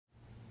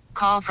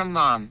Call from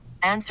mom.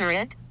 Answer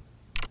it.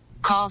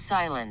 Call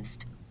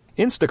silenced.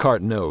 Instacart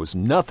knows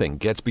nothing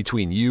gets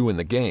between you and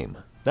the game.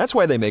 That's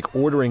why they make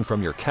ordering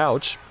from your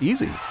couch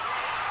easy.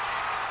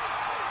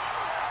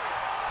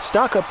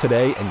 Stock up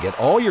today and get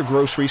all your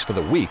groceries for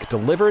the week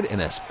delivered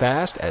in as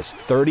fast as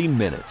 30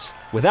 minutes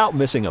without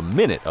missing a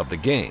minute of the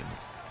game.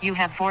 You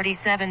have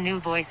 47 new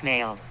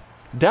voicemails.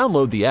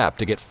 Download the app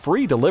to get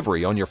free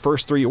delivery on your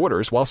first 3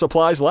 orders while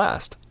supplies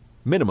last.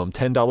 Minimum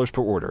 $10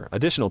 per order.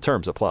 Additional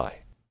terms apply.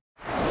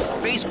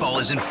 Baseball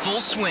is in full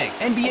swing.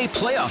 NBA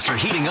playoffs are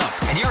heating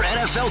up, and your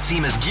NFL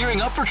team is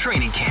gearing up for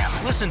training camp.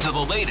 Listen to the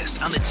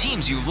latest on the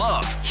teams you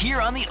love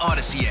here on the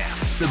Odyssey app.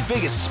 The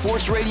biggest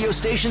sports radio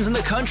stations in the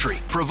country,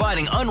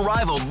 providing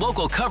unrivaled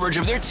local coverage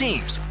of their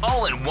teams,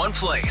 all in one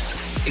place.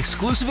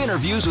 Exclusive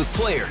interviews with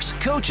players,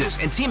 coaches,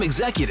 and team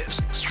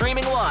executives,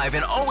 streaming live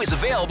and always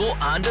available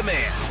on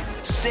demand.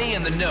 Stay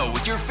in the know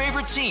with your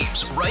favorite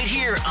teams right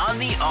here on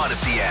the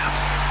Odyssey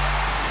app.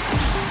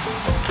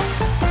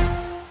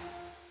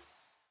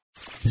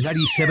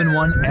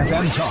 97.1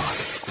 FM Talk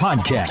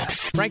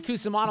Podcast. Frank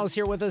Cusimano is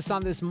here with us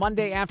on this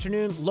Monday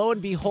afternoon. Lo and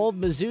behold,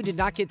 Mizzou did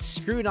not get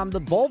screwed on the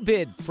bowl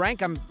bid.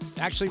 Frank, I'm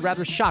actually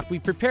rather shocked. We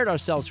prepared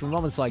ourselves for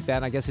moments like that,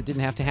 and I guess it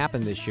didn't have to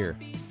happen this year.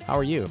 How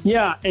are you?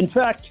 Yeah, in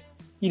fact,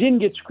 you didn't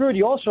get screwed.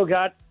 You also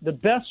got the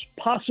best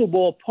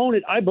possible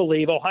opponent, I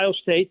believe, Ohio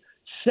State,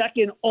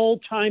 second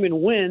all-time in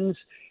wins,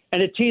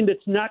 and a team that's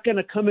not going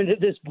to come into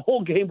this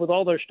bowl game with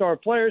all their star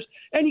players.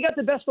 And you got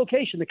the best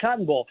location, the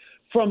Cotton Bowl,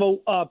 from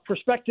a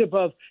perspective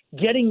of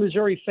getting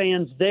Missouri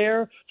fans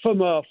there,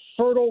 from a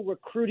fertile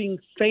recruiting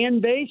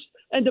fan base,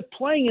 and to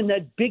playing in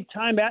that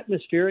big-time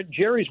atmosphere at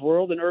Jerry's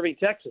World in Irving,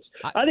 Texas.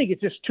 I think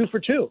it's just 2 for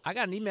 2. I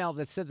got an email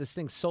that said this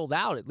thing sold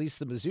out, at least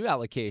the Mizzou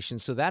allocation,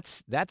 so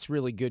that's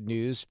really good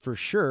news for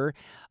sure.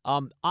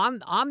 On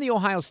the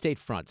Ohio State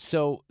front,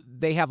 so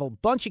they have a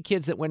bunch of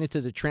kids that went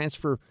into the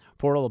transfer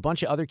portal, a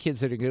bunch of other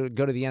kids that are going to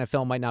go to the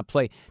NFL might not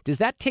play. Does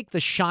that take the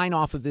shine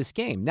off of this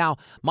game? Now,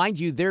 mind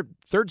you, their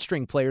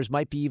third-string players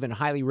might be even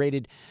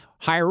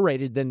higher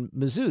rated than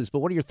Mizzou's, but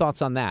what are your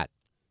thoughts on that?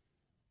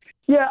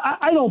 Yeah,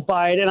 I don't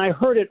buy it, and I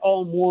heard it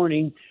all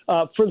morning.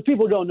 For the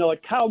people who don't know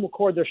it, Kyle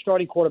McCord, their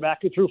starting quarterback,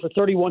 who threw for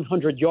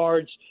 3,100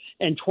 yards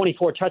and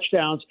 24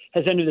 touchdowns,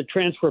 has entered the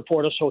transfer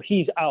portal, so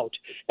he's out.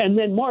 And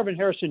then Marvin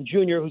Harrison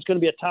Jr., who's going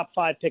to be a top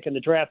 5 pick in the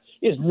draft,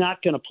 is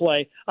not going to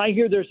play. I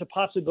hear there's a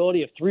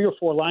possibility of 3 or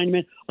 4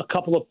 linemen, a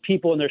couple of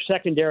people in their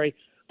secondary.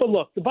 But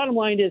look, the bottom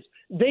line is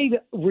they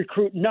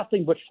recruit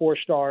nothing but 4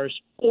 stars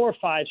or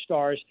 5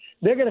 stars.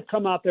 They're going to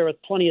come out there with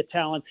plenty of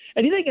talent.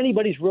 And you think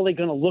anybody's really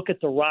going to look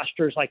at the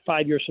rosters like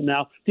 5 years from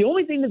now? The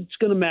only thing that's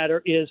going to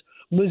matter is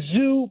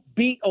Mizzou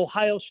beat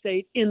Ohio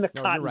State in the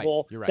Cotton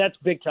Bowl. You're right. That's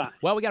big time.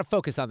 Well, we got to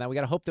focus on that. We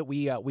got to hope that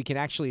we can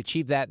actually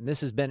achieve that. And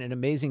this has been an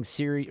amazing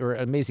series or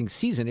amazing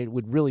season. It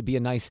would really be a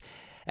nice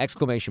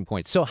exclamation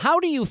point. So how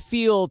do you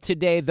feel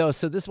today, though?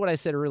 So this is what I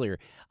said earlier.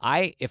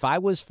 If I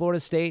was Florida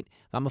State,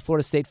 if I'm a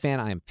Florida State fan,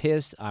 I am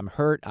pissed, I'm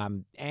hurt,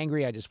 I'm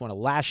angry, I just want to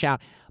lash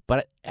out.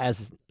 But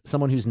as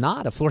someone who's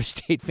not a Florida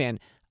State fan,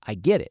 I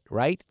get it,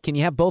 right? Can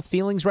you have both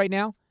feelings right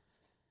now?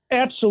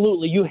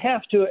 Absolutely. You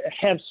have to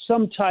have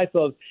some type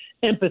of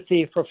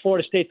empathy for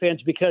Florida State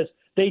fans because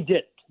they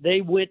did.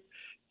 They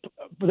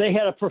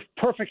had a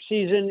perfect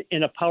season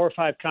in a Power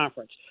 5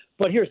 conference.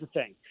 But here's the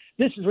thing.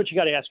 This is what you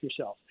got to ask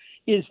yourself.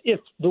 Is if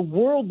the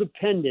world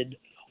depended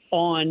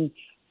on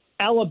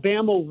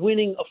Alabama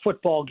winning a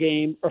football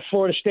game or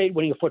Florida State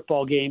winning a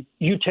football game,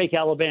 you take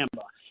Alabama.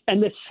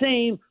 And the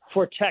same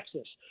for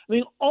Texas. I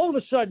mean, all of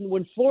a sudden,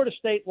 when Florida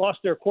State lost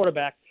their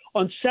quarterback,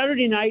 on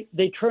Saturday night,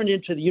 they turned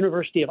into the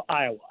University of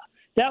Iowa.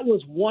 That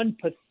was one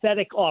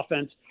pathetic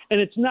offense,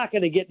 and it's not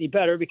going to get any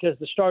better because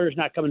the starter's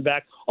not coming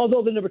back,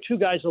 although the number 2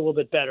 guy's a little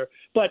bit better.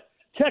 But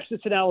Texas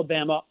and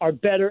Alabama are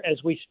better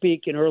as we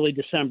speak in early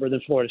December than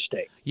Florida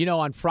State. You know,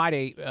 on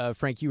Friday,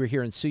 Frank, you were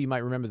here, and Sue, you might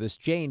remember this,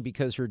 Jane,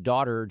 because her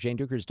daughter, Jane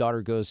Duker's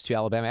daughter, goes to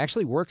Alabama,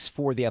 actually works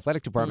for the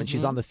athletic department. Mm-hmm.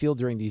 She's on the field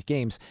during these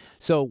games.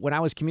 So when I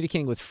was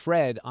communicating with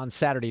Fred on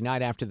Saturday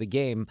night after the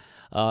game,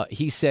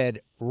 he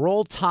said,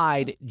 "Roll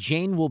Tide,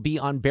 Jane will be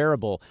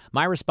unbearable."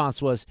 My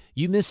response was,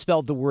 "You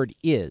misspelled the word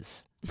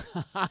is."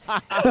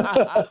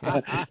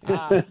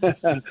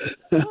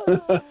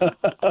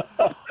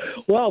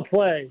 Well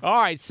played.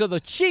 All right, so the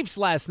Chiefs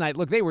last night,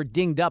 look, they were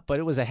dinged up, but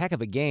it was a heck of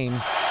a game.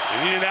 You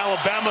need an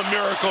Alabama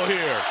miracle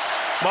here.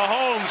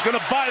 Mahomes going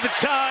to buy the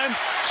time,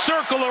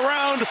 circle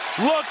around,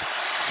 look,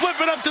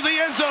 flip it up to the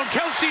end zone.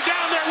 Kelsey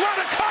down there, run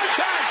a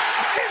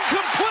contact,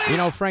 incomplete. You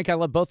know, Frank, I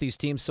love both these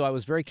teams, so I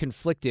was very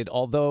conflicted,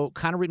 although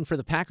kind of rooting for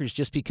the Packers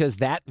just because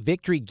that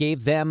victory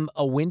gave them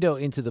a window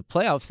into the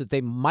playoffs that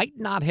they might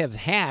not have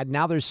had.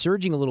 Now they're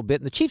surging a little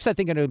bit, and the Chiefs, I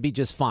think, are going to be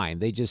just fine.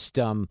 They just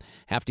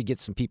have to get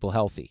some people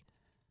healthy.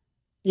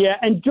 Yeah,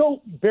 and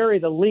don't bury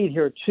the lead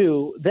here,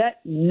 too. That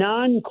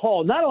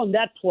non-call, not on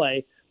that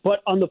play, but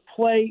on the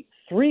play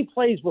 3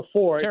 plays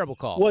before it, terrible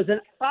call, was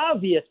an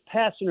obvious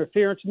pass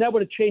interference, and that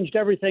would have changed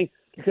everything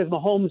because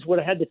Mahomes would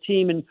have had the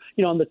team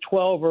on the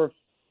 12 or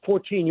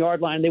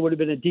 14-yard line. They would have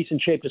been in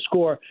decent shape to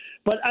score.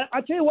 But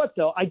I tell you what,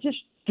 though,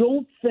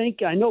 don't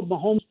think, I know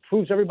Mahomes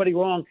proves everybody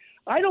wrong,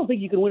 I don't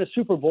think you can win a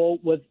Super Bowl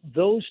with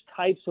those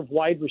types of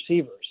wide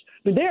receivers.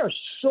 I mean, they are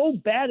so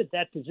bad at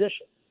that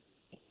position.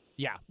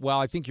 Yeah, well,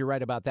 I think you're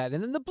right about that.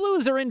 And then the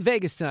Blues are in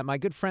Vegas tonight. My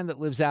good friend that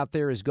lives out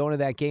there is going to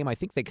that game. I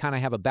think they kind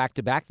of have a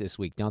back-to-back this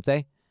week, don't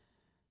they?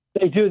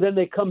 They do. Then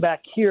they come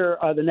back here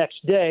the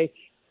next day.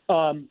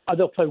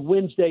 They'll play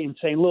Wednesday in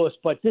St. Louis,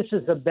 but this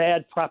is a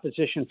bad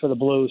proposition for the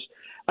Blues.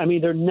 I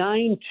mean, they're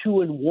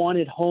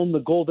 9-2-1 at home, the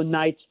Golden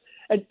Knights.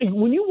 And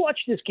when you watch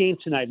this game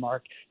tonight,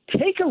 Mark,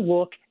 take a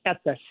look at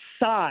the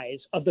size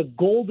of the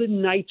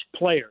Golden Knights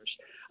players.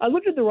 I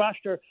looked at the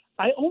roster.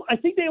 I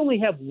think they only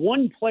have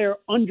one player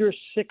under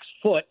 6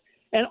 foot,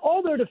 and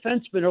all their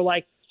defensemen are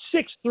like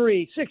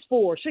 6'3", 6'4",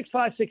 6'5",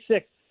 6'6".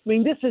 I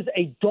mean, this is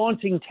a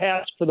daunting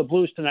task for the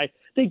Blues tonight.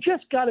 They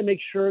just got to make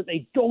sure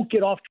they don't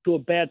get off to a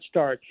bad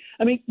start.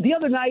 I mean, the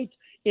other night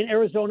in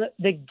Arizona,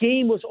 the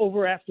game was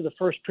over after the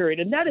first period,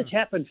 and that has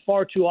happened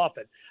far too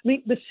often. I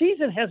mean, the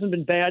season hasn't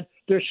been bad.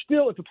 They're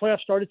still, if the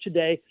playoffs started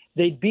today,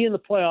 they'd be in the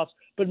playoffs.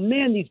 But,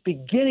 man, these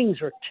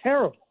beginnings are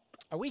terrible.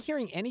 Are we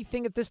hearing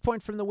anything at this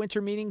point from the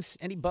winter meetings?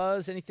 Any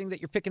buzz, anything that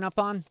you're picking up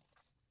on?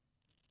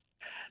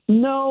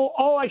 No,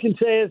 all I can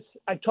say is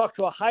I talked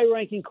to a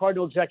high-ranking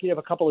Cardinal executive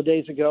a couple of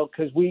days ago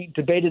because we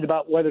debated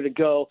about whether to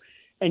go,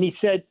 and he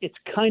said it's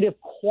kind of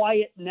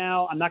quiet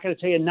now. I'm not going to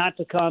tell you not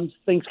to come.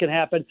 Things can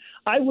happen.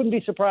 I wouldn't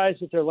be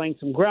surprised if they're laying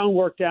some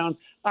groundwork down.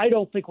 I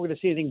don't think we're going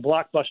to see anything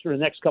blockbuster in the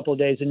next couple of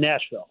days in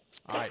Nashville.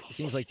 All right. It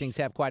seems like things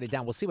have quieted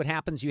down. We'll see what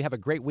happens. You have a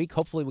great week.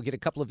 Hopefully we'll get a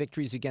couple of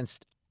victories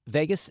against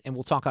Vegas, and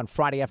we'll talk on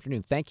Friday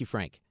afternoon. Thank you,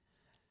 Frank.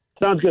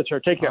 Sounds good, sir.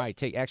 Take care. All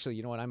right. Actually,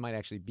 you know what? I might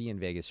actually be in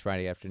Vegas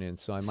Friday afternoon,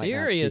 so I might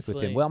Seriously? not speak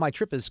with him. Well, my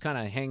trip is kind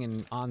of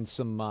hanging on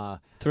some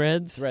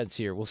threads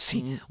here. We'll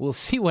see. We'll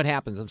see what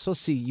happens. I'm supposed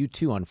to see you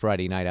two on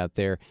Friday night out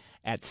there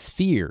at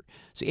Sphere.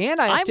 So,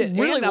 and I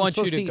really want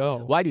you to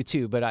go. Well, I do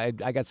too, but I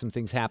got some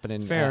things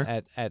happening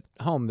at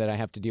home that I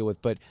have to deal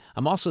with. But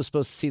I'm also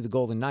supposed to see the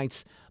Golden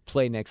Knights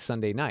play next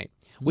Sunday night,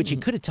 which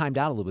it could have timed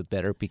out a little bit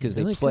better because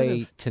they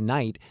play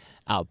tonight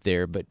out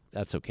there, but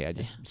that's okay. I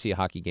just see a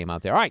hockey game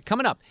out there. All right,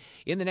 coming up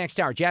in the next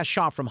hour, Jazz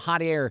Shaw from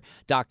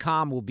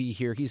hotair.com will be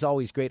here. He's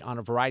always great on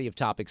a variety of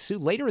topics. Sue,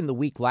 later in the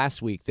week,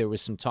 last week, there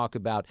was some talk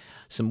about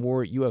some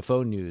more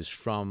UFO news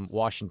from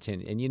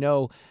Washington. And, you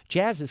know,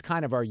 Jazz is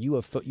kind of our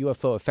UFO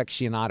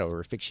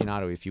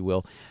aficionado, if you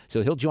will.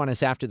 So he'll join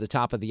us after the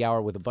top of the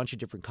hour with a bunch of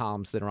different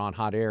columns that are on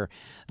Hot Air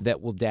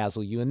that will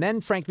dazzle you. And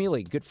then Frank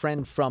Miele, good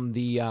friend from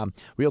the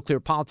Real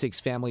Clear Politics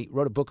family,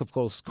 wrote a book, of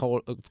course,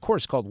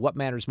 called What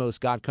Matters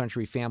Most, God,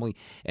 Country, Family,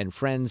 and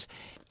Friends,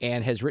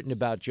 and has written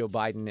about Joe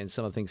Biden and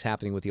some of the things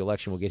happening with the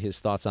election. We'll get his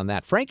thoughts on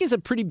that. Frank is a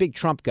pretty big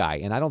Trump guy,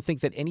 and I don't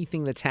think that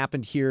anything that's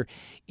happened here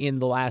in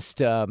the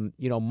last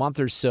month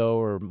or so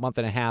or month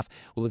and a half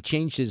will have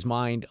changed his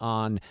mind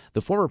on the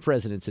former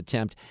president's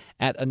attempt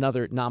at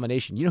another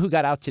nomination. You know who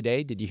got out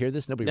today? Did you hear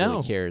this? Nobody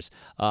really cares.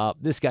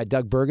 This guy,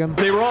 Doug Burgum.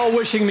 They were all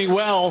wishing me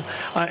well,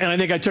 and I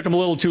think I took them a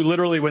little too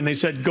literally when they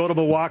said, go to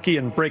Milwaukee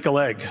and break a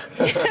leg.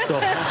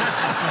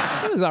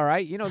 It was all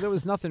right. You know, there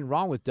was nothing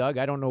wrong with Doug.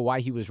 I don't know why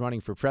he was running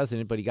for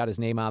president, but he got his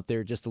name out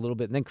there just a little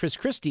bit. And then Chris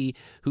Christie,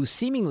 who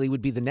seemingly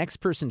would be the next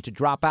person to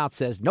drop out,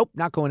 says, nope,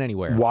 not going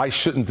anywhere. Why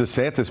shouldn't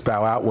DeSantis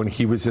bow out when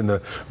he was in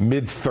the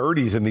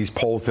mid-30s in these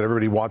polls that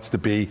everybody wants to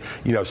be,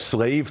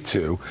 slave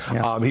to?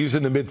 Yeah. He was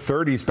in the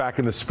mid-30s back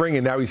in the spring,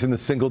 and now he's in the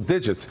single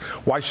digits.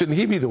 Why shouldn't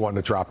he be the one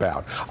to drop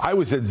out? I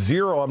was at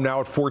 0. I'm now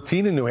at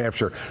 14 in New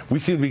Hampshire. We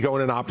seem to be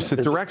going in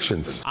opposite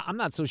directions. I'm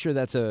not so sure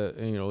that's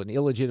an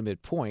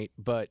illegitimate point,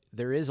 but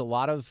there is a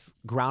lot of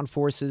ground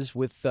forces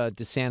with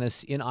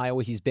DeSantis in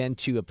Iowa. He's been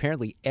to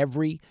apparently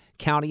every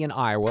county in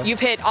Iowa. You've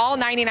hit all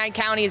 99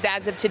 counties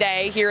as of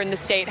today here in the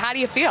state. How do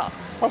you feel?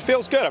 Well, it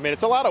feels good. I mean,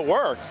 it's a lot of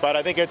work, but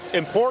I think it's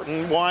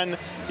important. One,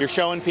 you're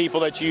showing people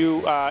that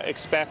you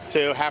expect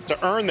to have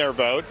to earn their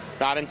vote,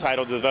 not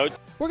entitled to the vote.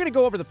 We're going to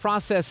go over the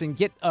process and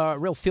get a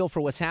real feel for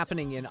what's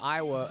happening in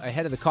Iowa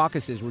ahead of the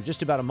caucuses. We're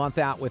just about a month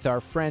out with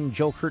our friend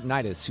Joel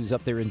Curtinitis, who's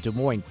up there in Des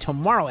Moines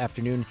tomorrow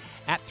afternoon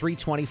at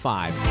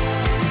 3:25.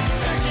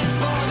 Searching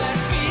for that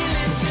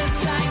feeling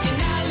just like an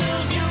I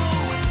love you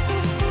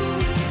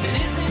that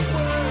isn't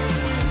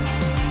words,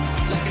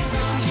 like a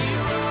song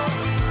hero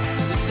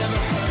that's never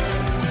heard,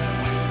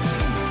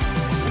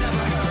 it's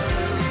never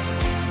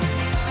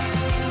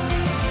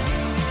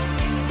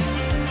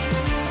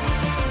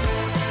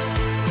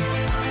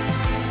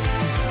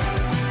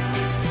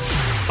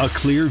A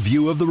clear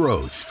view of the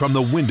roads from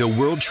the Window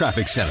World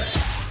Traffic Center.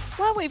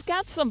 Well, we've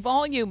got some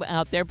volume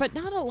out there, but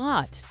not a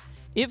lot.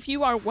 If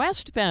you are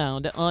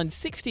westbound on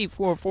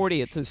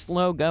 6440, it's a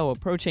slow go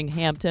approaching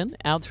Hampton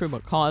out through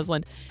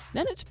McCausland.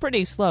 Then it's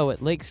pretty slow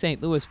at Lake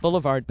St. Louis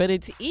Boulevard, but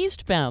it's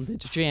eastbound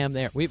that's jammed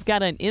there. We've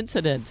got an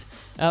incident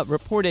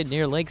reported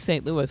near Lake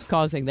St. Louis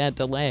causing that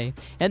delay.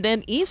 And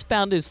then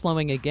eastbound is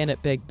slowing again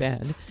at Big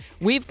Bend.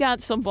 We've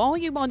got some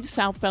volume on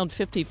southbound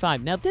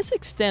 55. Now, this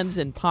extends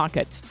in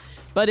pockets.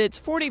 But it's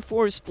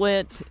 44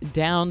 split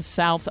down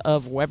south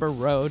of Weber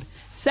Road.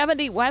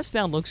 70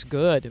 westbound looks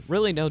good.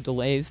 Really no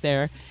delays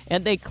there.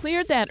 And they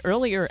cleared that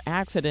earlier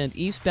accident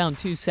eastbound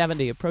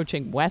 270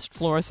 approaching West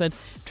Florissant.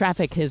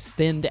 Traffic has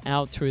thinned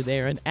out through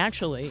there and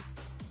actually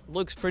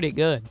looks pretty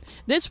good.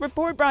 This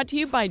report brought to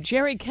you by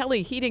Jerry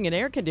Kelly Heating and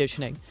Air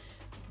Conditioning.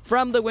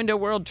 From the Window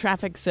World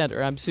Traffic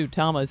Center, I'm Sue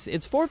Thomas.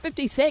 It's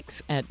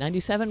 4:56 at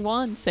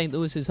 97.1, St.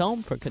 Louis's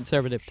home for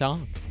conservative talk.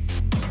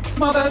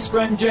 My best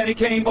friend Jenny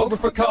came over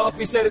for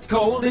coffee, said it's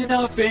cold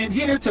enough in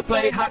here to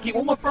play hockey.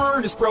 Well, my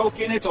furnace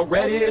broken, it's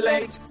already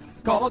late.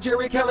 Call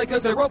Jerry Kelly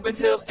because they're open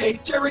till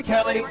 8,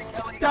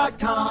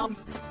 jerrykelly.com.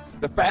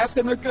 They're fast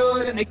and they're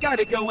good and they got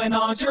it going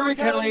on, Jerry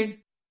Kelly.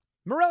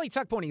 Miele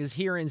Tuck Pointing is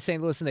here in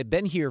St. Louis, and they've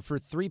been here for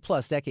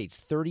 3+ decades,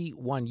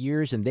 31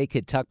 years, and they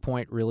could tuck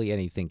point really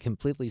anything.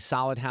 Completely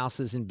solid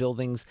houses and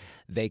buildings.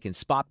 They can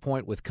spot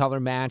point with color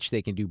match.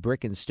 They can do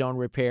brick and stone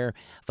repair,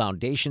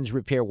 foundations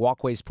repair,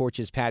 walkways,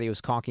 porches, patios,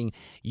 caulking,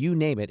 you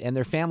name it. And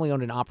they're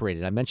family-owned and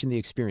operated. I mentioned the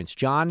experience.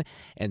 John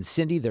and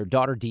Cindy, their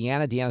daughter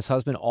Deanna, Deanna's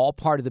husband, all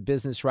part of the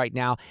business right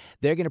now.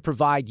 They're going to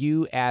provide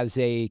you as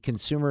a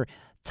consumer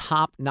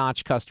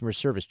top-notch customer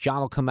service. John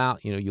will come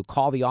out, you'll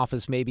call the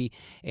office maybe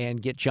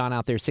and get John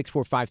out there,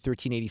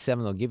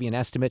 645-1387. They'll give you an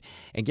estimate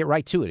and get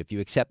right to it if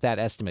you accept that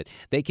estimate.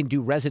 They can do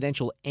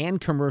residential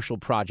and commercial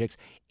projects.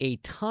 A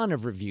ton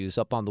of reviews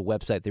up on the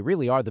website. They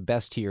really are the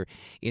best here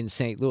in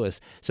St.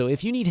 Louis. So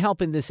if you need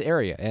help in this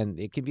area, and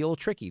it can be a little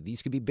tricky,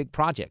 these could be big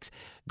projects,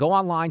 go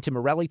online to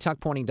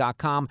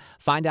MieleTuckPointing.com,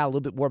 find out a little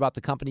bit more about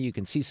the company. You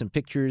can see some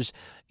pictures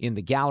in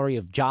the gallery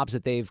of jobs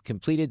that they've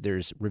completed.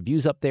 There's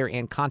reviews up there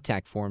and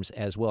contact forms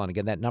as well. And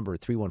again, that number,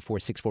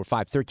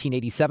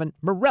 314-645-1387,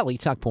 Miele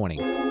Tuck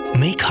Pointing.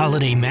 Make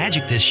holiday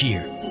magic this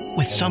year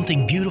with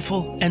something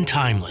beautiful and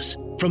timeless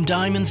from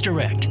Diamonds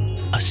Direct.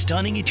 A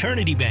stunning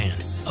eternity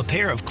band, a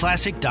pair of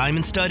classic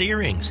diamond stud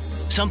earrings,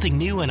 something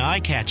new and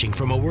eye-catching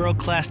from a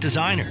world-class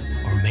designer,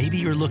 or maybe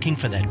you're looking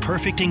for that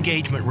perfect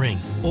engagement ring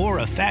or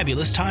a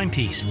fabulous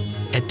timepiece.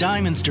 At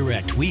Diamonds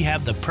Direct, we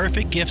have the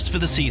perfect gifts for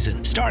the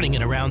season, starting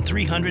at around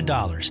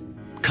 $300.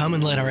 Come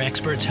and let our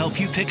experts help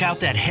you pick out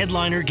that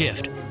headliner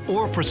gift.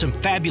 Or for some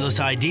fabulous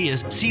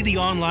ideas, see the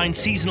online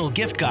seasonal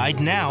gift guide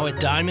now at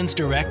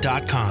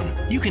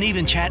diamondsdirect.com. You can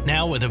even chat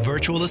now with a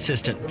virtual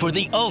assistant for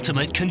the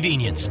ultimate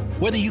convenience.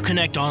 Whether you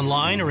connect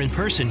online or in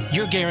person,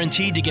 you're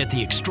guaranteed to get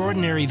the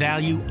extraordinary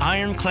value,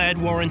 ironclad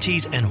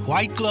warranties, and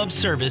white glove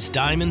service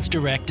Diamonds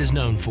Direct is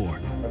known for.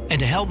 And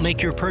to help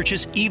make your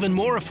purchase even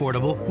more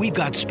affordable, we've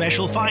got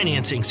special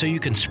financing so you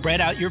can spread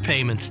out your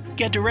payments.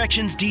 Get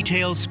directions,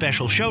 details,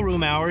 special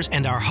showroom hours,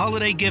 and our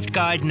holiday gift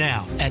guide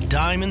now at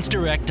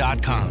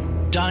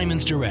diamondsdirect.com.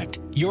 Diamonds Direct.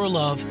 Your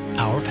love,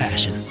 our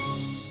passion.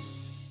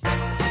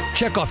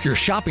 Check off your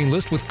shopping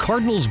list with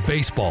Cardinals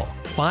Baseball.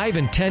 5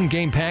 and 10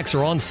 game packs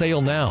are on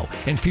sale now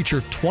and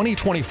feature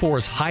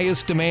 2024's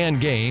highest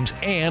demand games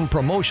and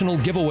promotional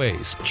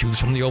giveaways. Choose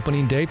from the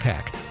opening day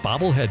pack,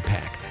 bobblehead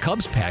pack,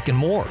 Cubs pack, and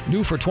more.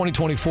 New for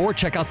 2024,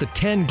 check out the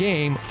 10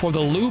 game for the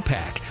Lou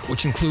pack,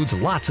 which includes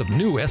lots of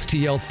new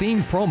STL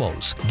themed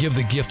promos. Give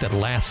the gift that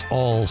lasts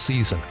all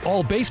season,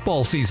 all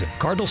baseball season.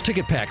 Cardinals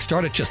ticket packs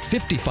start at just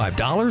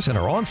 $55 and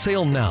are on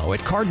sale now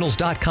at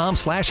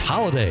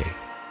cardinals.com/holiday.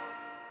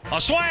 A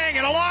swing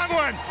and a long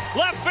one.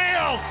 Left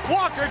field.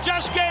 Walker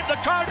just gave the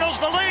Cardinals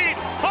the lead.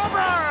 Home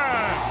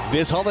run!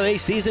 This holiday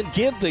season,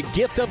 give the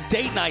gift of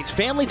date nights,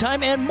 family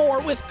time, and more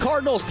with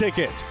Cardinals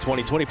tickets.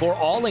 2024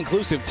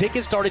 all-inclusive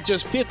tickets start at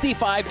just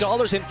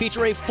 $55 and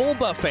feature a full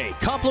buffet,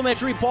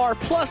 complimentary bar,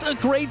 plus a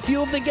great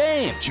view of the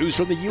game. Choose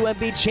from the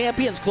UMB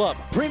Champions Club,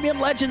 Premium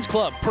Legends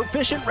Club,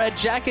 Proficient Red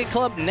Jacket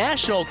Club,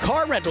 National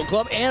Car Rental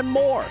Club, and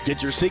more.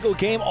 Get your single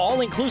game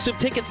all-inclusive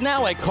tickets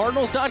now at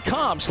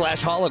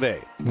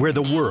cardinals.com/holiday. Where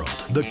the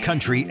world, the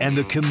country, and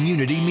the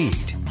community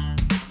meet.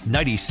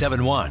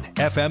 97.1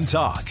 FM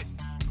Talk.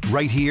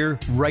 Right here,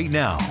 right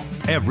now,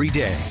 every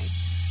day.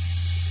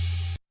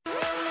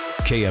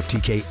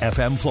 KFTK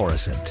FM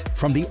Florissant.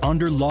 From the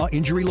Under Law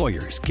Injury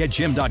Lawyers,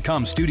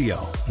 GetJim.com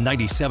studio.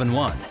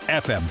 97.1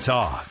 FM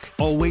Talk.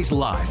 Always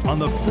live on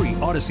the free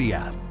Odyssey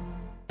app.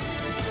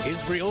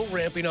 Israel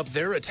ramping up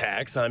their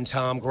attacks. I'm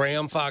Tom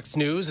Graham, Fox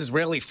News.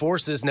 Israeli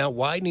forces now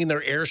widening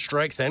their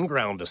airstrikes and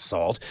ground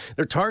assault.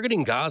 They're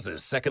targeting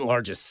Gaza's second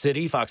largest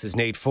city. Fox's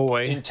Nate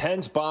Foy.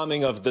 Intense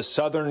bombing of the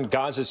southern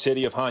Gaza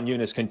city of Han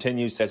Yunis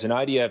continues as an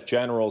IDF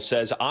general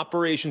says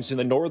operations in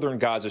the northern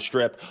Gaza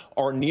Strip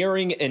are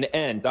nearing an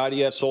end.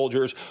 IDF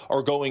soldiers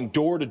are going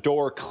door to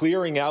door,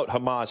 clearing out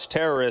Hamas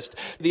terrorists.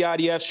 The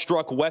IDF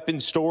struck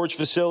weapons storage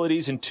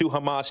facilities and 2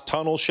 Hamas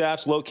tunnel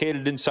shafts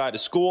located inside a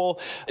school.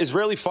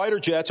 Israeli fighter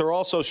jets are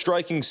also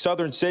striking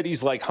southern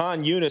cities like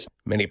Han Yunis.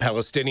 Many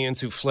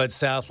Palestinians who fled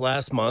south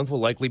last month will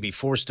likely be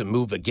forced to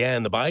move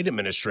again. The Biden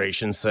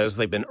administration says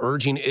they've been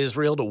urging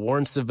Israel to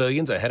warn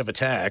civilians ahead of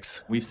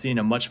attacks. We've seen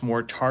a much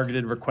more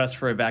targeted request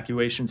for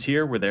evacuations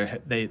here, where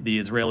the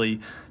Israeli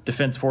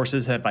Defense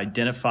Forces have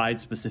identified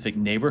specific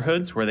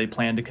neighborhoods where they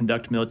plan to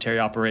conduct military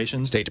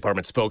operations. State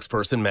Department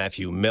spokesperson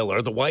Matthew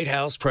Miller, the White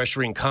House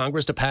pressuring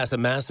Congress to pass a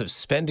massive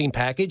spending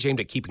package aimed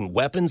at keeping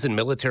weapons and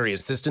military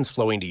assistance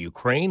flowing to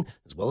Ukraine,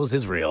 as well as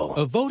Israel.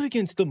 A vote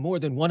against the more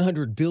than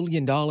 $100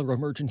 billion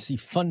emergency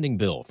funding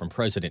bill from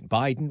President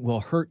Biden will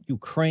hurt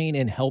Ukraine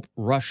and help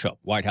Russia,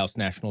 White House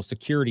National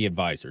Security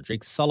Advisor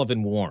Jake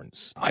Sullivan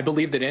warns. I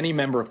believe that any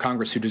member of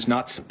Congress who does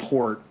not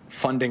support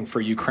funding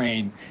for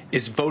Ukraine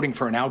is voting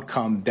for an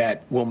outcome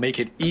that will make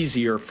it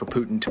easier for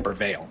Putin to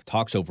prevail.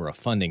 Talks over a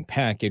funding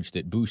package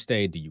that boosts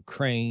aid to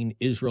Ukraine,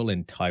 Israel,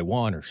 and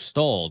Taiwan are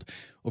stalled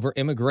over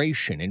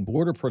immigration and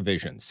border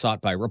provisions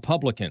sought by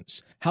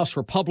Republicans. House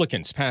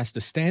Republicans passed a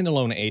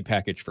standalone aid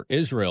package for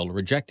Israel,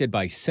 rejected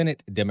by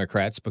Senate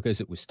Democrats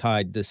because it was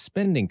tied to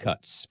spending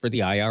cuts for the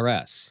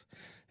IRS.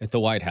 At the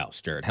White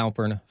House, Jared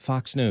Halpern,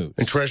 Fox News.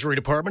 The Treasury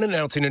Department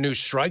announcing a new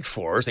strike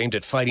force aimed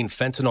at fighting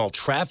fentanyl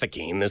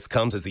trafficking. This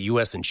comes as the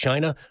U.S. and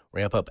China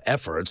ramp up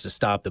efforts to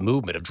stop the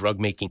movement of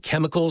drug-making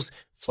chemicals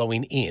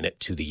flowing in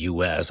to the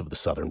U.S. over the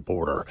southern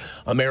border.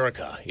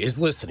 America is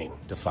listening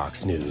to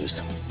Fox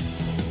News.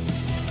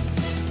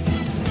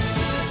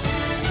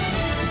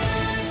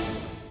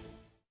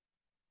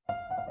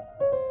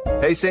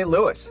 Hey, St.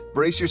 Louis,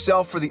 brace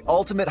yourself for the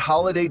ultimate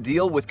holiday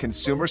deal with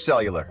Consumer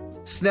Cellular.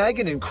 Snag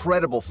an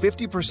incredible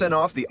 50%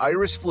 off the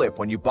Iris Flip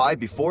when you buy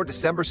before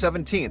December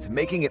 17th,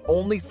 making it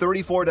only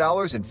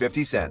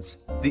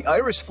 $34.50. The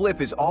Iris Flip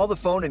is all the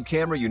phone and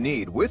camera you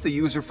need with a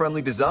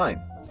user-friendly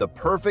design, the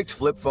perfect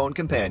flip phone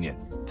companion.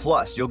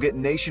 Plus, you'll get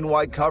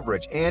nationwide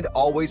coverage and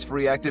always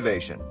free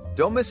activation.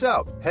 Don't miss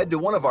out. Head to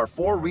one of our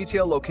 4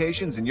 retail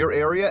locations in your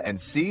area and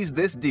seize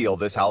this deal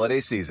this holiday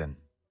season.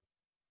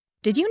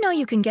 Did you know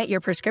you can get your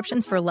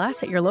prescriptions for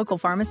less at your local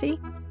pharmacy?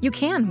 You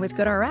can with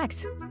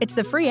GoodRx. It's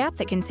the free app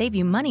that can save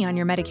you money on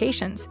your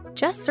medications.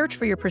 Just search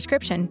for your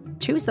prescription,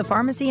 choose the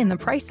pharmacy and the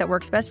price that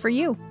works best for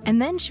you,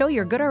 and then show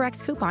your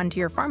GoodRx coupon to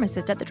your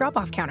pharmacist at the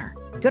drop-off counter.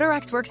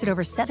 GoodRx works at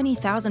over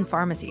 70,000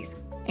 pharmacies,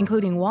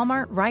 including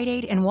Walmart, Rite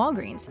Aid, and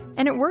Walgreens,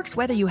 and it works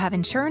whether you have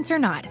insurance or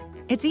not.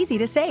 It's easy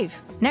to save.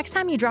 Next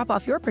time you drop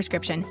off your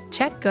prescription,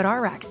 check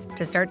GoodRx.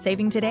 To start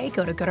saving today,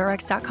 go to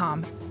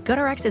GoodRx.com.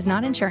 GoodRx is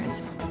not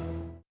insurance.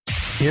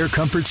 Air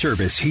Comfort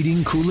Service,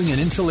 heating, cooling, and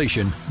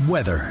insulation.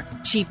 Weather.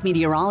 Chief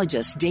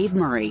Meteorologist Dave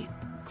Murray.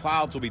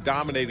 Clouds will be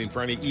dominating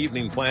for any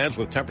evening plans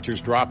with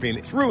temperatures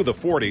dropping through the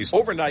 40s.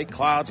 Overnight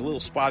clouds, a little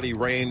spotty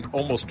rain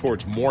almost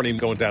towards morning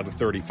going down to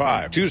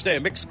 35. Tuesday,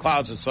 a mixed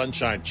clouds and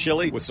sunshine,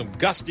 chilly with some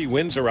gusty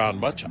winds around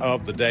much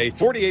of the day.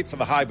 48 for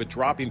the high, but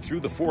dropping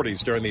through the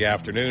 40s during the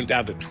afternoon.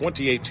 Down to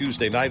 28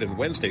 Tuesday night and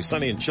Wednesday,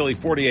 sunny and chilly.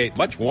 48,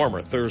 much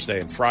warmer Thursday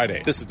and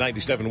Friday. This is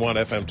 97.1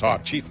 FM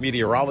Talk. Chief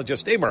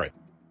Meteorologist Dave Murray.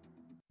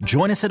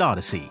 Join us at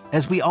Odyssey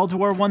as we all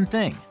do our one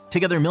thing.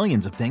 Together,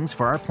 millions of things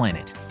for our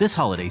planet. This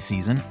holiday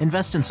season,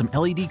 invest in some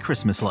LED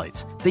Christmas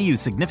lights. They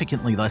use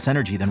significantly less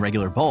energy than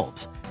regular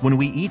bulbs. When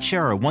we each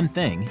share our one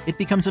thing, it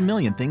becomes a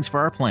million things for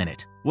our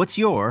planet. What's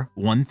your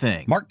one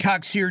thing? Mark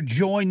Cox here.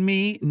 Join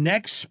me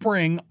next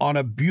spring on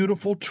a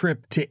beautiful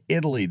trip to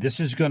Italy.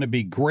 This is going to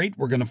be great.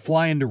 We're going to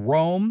fly into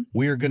Rome.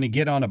 We are going to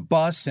get on a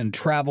bus and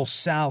travel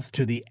south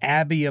to the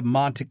Abbey of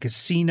Monte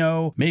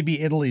Cassino,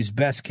 maybe Italy's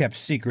best kept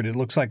secret. It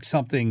looks like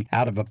something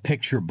out of a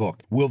picture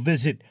book. We'll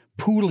visit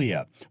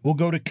Puglia. We'll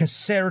go to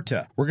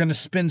Caserta. We're going to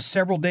spend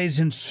several days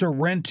in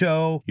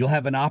Sorrento. You'll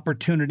have an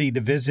opportunity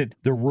to visit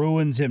the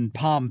ruins in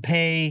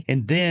Pompeii,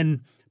 and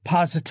then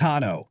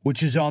Positano,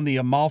 which is on the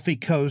Amalfi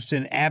Coast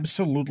and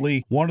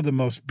absolutely one of the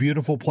most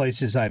beautiful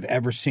places I've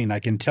ever seen. I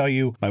can tell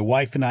you, my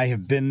wife and I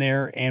have been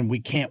there, and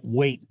we can't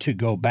wait to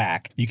go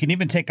back. You can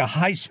even take a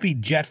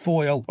high-speed jet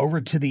foil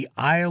over to the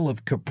Isle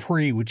of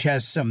Capri, which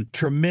has some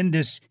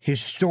tremendous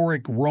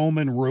historic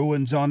Roman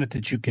ruins on it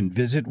that you can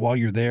visit while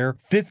you're there.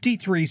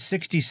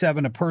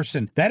 $53.67 a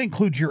person. That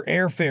includes your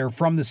airfare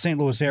from the St.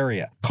 Louis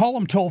area. Call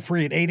them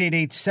toll-free at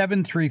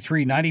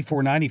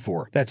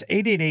 888-733-9494. That's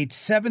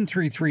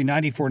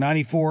 888-733-9494.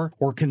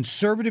 or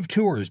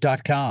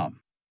conservativetours.com.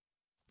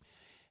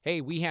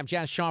 Hey, we have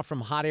Jazz Shaw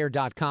from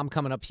hotair.com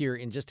coming up here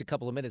in just a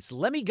couple of minutes.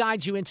 Let me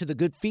guide you into the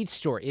Good Feet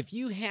store. If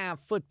you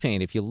have foot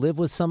pain, if you live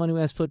with someone who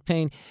has foot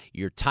pain,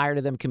 you're tired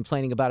of them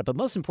complaining about it, but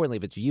most importantly,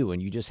 if it's you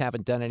and you just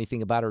haven't done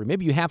anything about it, or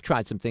maybe you have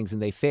tried some things and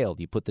they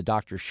failed. You put the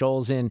Dr.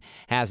 Scholl's in,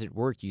 hasn't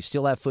worked, you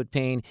still have foot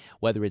pain,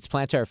 whether it's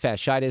plantar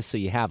fasciitis, so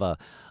you have a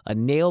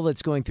nail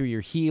that's going through your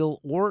heel,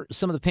 or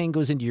some of the pain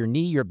goes into your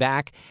knee, your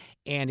back,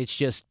 and it's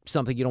just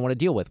something you don't want to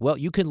deal with. Well,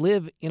 you can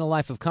live in a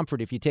life of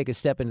comfort if you take a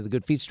step into the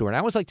Good Feet store. And I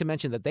always like to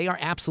mention that they are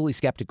absolutely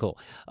skeptical.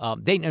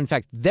 In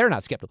fact, they're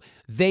not skeptical.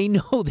 They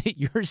know that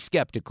you're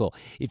skeptical.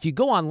 If you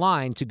go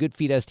online to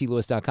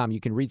goodfeetstlewis.com,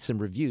 you can read some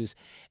reviews,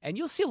 and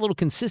you'll see a little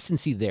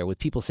consistency there with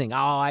people saying,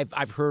 oh,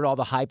 I've heard all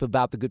the hype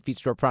about the Good Feet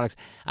store products.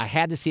 I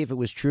had to see if it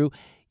was true.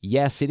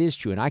 Yes, it is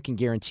true, and I can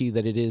guarantee you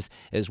that it is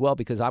as well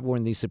because I've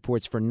worn these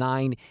supports for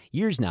 9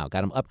 years now.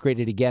 Got them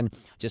upgraded again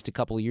just a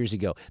couple of years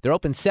ago. They're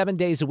open 7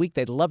 days a week.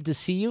 They'd love to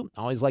see you.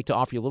 I always like to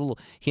offer you a little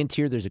hint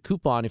here. There's a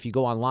coupon if you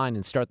go online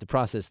and start the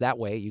process that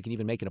way. You can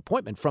even make an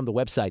appointment from the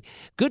website,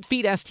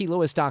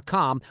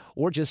 goodfeetstlewis.com,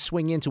 or just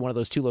swing into one of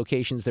those 2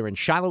 locations. They're in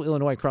Shiloh,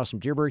 Illinois, across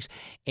from Deerberg's,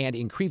 and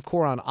in Creve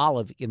Coeur on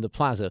Olive in the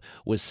plaza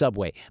with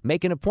Subway.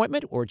 Make an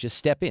appointment or just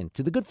step in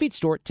to the Good Feet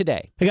store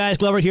today. Hey guys,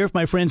 Glover here with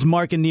my friends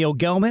Mark and Neil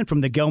Gelman from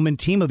the Gelman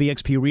team of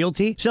eXp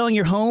Realty. Selling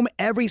your home,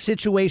 every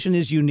situation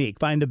is unique.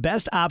 Find the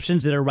best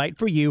options that are right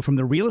for you from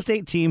the real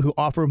estate team who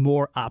offer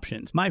more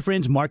options. My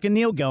friends Mark and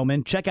Neil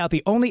Gelman. Check out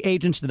the only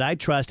agents that I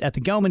trust at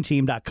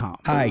thegelmanteam.com.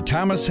 Hi,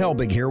 Thomas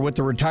Helbig here with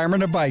the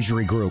Retirement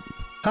Advisory Group.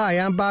 Hi,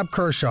 I'm Bob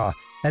Kershaw.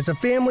 As a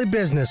family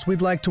business,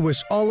 we'd like to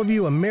wish all of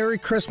you a Merry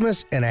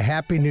Christmas and a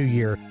Happy New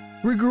Year.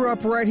 We grew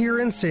up right here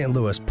in St.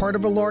 Louis, part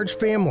of a large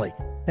family,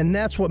 and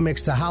that's what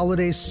makes the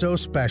holidays so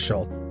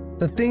special.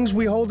 The things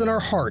we hold in our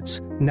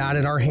hearts, not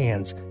in our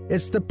hands.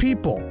 It's the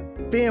people,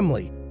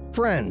 family,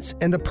 friends,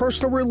 and the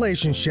personal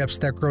relationships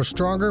that grow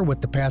stronger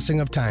with the passing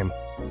of time.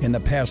 In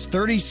the past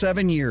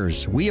 37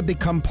 years, we have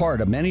become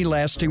part of many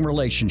lasting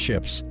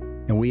relationships,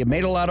 and we have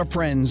made a lot of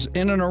friends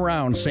in and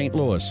around St.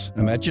 Louis,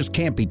 and that just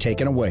can't be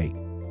taken away.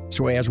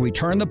 So as we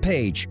turn the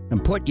page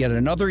and put yet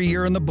another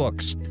year in the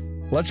books,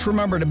 let's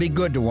remember to be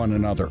good to one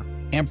another.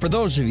 And for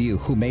those of you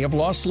who may have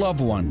lost loved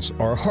ones,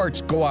 our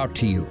hearts go out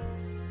to you.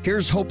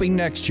 Here's hoping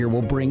next year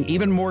will bring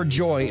even more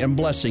joy and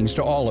blessings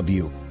to all of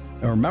you.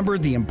 And remember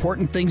the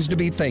important things to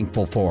be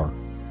thankful for.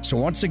 So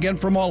once again,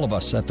 from all of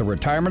us at the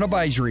Retirement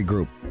Advisory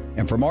Group,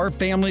 and from our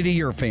family to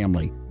your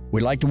family,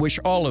 we'd like to wish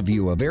all of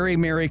you a very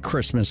Merry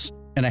Christmas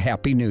and a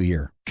Happy New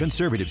Year.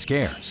 Conservatives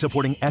Care,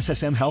 supporting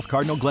SSM Health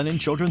Cardinal Glennon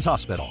Children's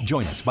Hospital.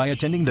 Join us by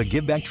attending the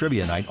Give Back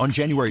Trivia Night on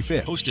January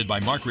 5th, hosted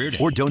by Mark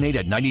Reardon, or donate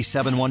at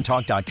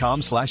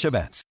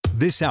 971talk.com/events.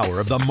 This hour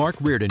of the Mark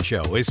Reardon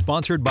Show is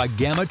sponsored by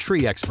Gamma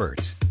Tree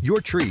Experts. Your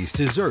trees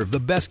deserve the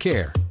best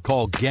care.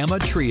 Call Gamma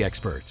Tree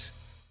Experts.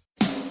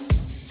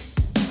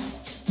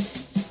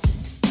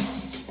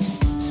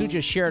 Sue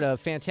just shared a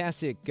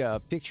fantastic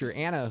picture.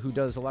 Anna, who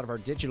does a lot of our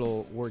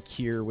digital work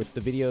here with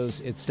the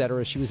videos,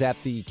 etc., she was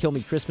at the Kill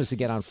Me Christmas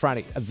Again on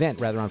Friday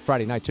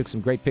night, took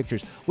some great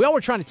pictures. We all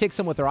were trying to take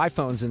some with our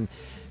iPhones, and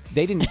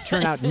they didn't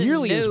turn out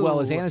nearly as well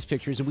as Anna's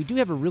pictures. And we do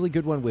have a really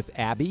good one with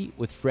Abby,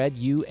 with Fred,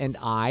 you, and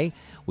I.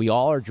 We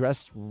all are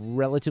dressed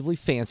relatively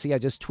fancy. I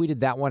just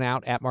tweeted that one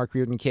out at Mark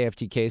Reardon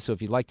KFTK. So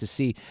if you'd like to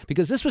see,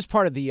 because this was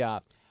part of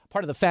the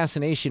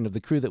fascination of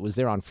the crew that was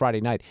there on Friday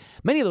night.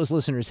 Many of those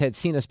listeners had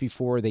seen us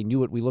before. They knew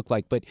what we looked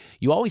like. But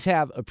you always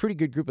have a pretty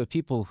good group of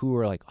people who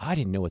are like, I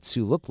didn't know what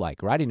Sue looked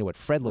like, or I didn't know what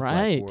Fred looked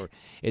like, or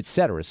et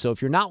cetera. So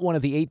if you're not one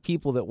of the 8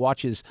 people that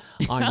watches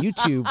on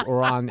YouTube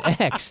or on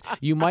X,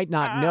 you might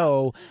not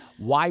know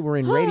why we're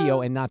in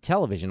radio and not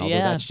television, although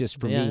that's just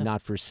for me,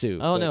 not for Sue.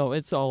 Oh, no,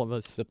 it's all of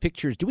us. The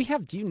pictures. Do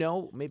you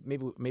know,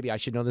 maybe I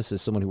should know this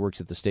as someone who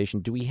works at the station,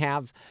 do we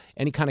have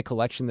any kind of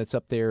collection that's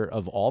up there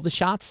of all the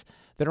shots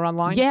that are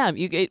online? Yeah,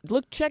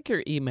 check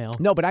your email.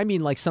 No, but I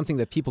mean like something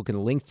that people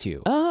can link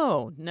to.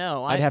 Oh,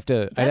 no. I'd have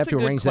to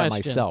arrange that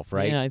myself,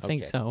 right? Yeah, I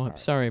think so. I'm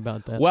sorry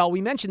about that. Well,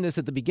 we mentioned this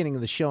at the beginning of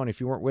the show, and if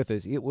you weren't with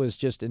us, it was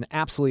just an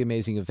absolutely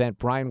amazing event.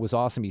 Brian was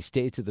awesome. He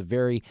stayed to the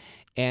very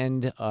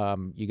end.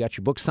 You got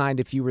your book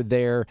signed if you were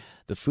there.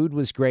 The food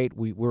was great.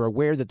 We were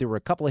aware that there were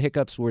a couple of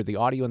hiccups where the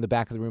audio in the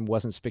back of the room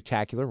wasn't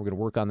spectacular. We're going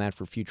to work on that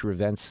for future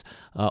events.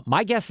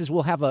 My guess is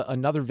we'll have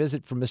another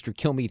visit from Mr.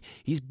 Kilmeade.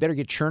 He's better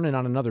get churning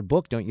on another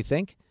book, don't you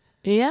think?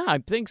 Yeah, I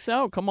think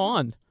so. Come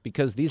on.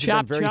 Because these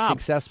have been very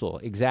successful,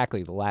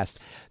 exactly, the last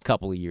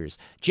couple of years.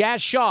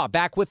 Jazz Shaw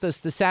back with us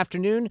this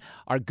afternoon,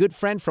 our good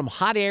friend from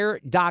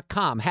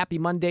hotair.com. Happy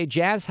Monday,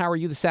 Jazz. How are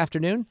you this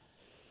afternoon?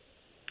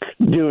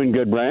 Doing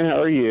good, Brian.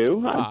 How are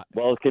you?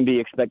 Well, it can be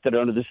expected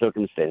under the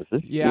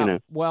circumstances. Yeah. You know.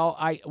 Well,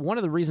 one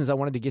of the reasons I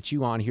wanted to get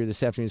you on here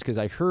this afternoon is because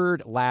I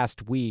heard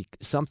last week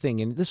something,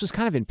 and this was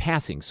kind of in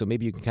passing, so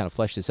maybe you can kind of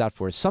flesh this out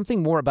for us.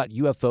 Something more about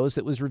UFOs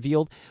that was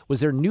revealed.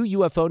 Was there new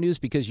UFO news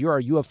because you're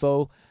our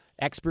UFO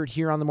expert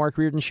here on the Mark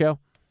Reardon Show?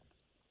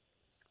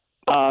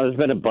 There's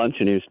been a bunch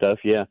of new stuff,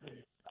 yeah.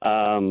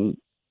 A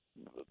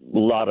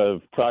lot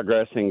of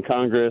progress in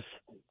Congress,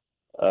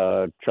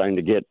 trying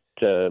to get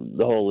the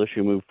whole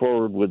issue moved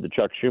forward with the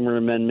Chuck Schumer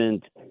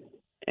amendment,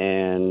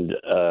 and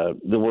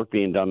the work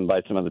being done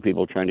by some other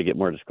people trying to get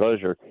more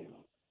disclosure.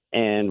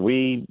 And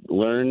we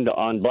learned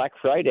on Black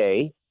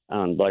Friday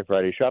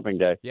shopping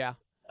day,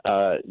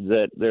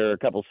 that there are a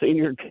couple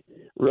senior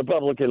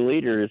Republican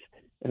leaders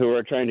who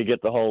are trying to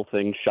get the whole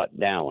thing shut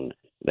down.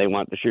 They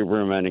want the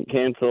Schumer amendment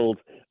canceled,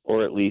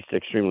 or at least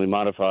extremely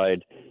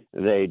modified.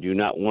 They do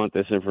not want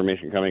this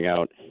information coming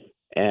out.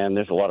 And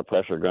there's a lot of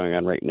pressure going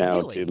on right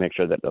now to make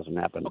sure that doesn't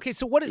happen. Okay,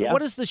 so what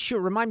does the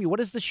Schumer, remind me, what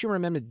does the Schumer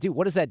amendment do?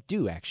 What does that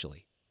do,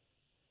 actually?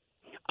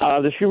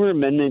 The Schumer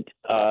amendment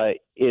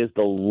is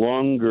the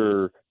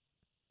longer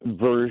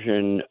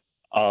version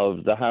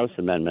of the House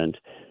amendment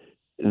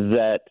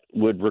that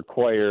would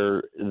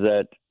require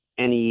that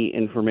any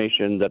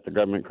information that the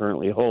government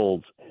currently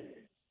holds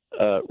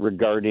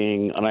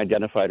regarding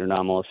unidentified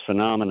anomalous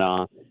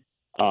phenomena,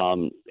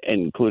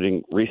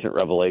 including recent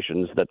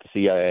revelations that the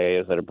CIA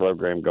has had a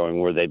program going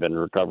where they've been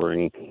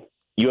recovering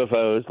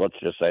UFOs, let's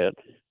just say it,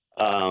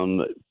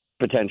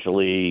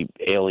 potentially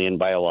alien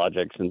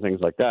biologics and things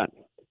like that,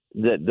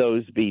 that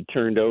those be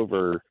turned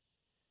over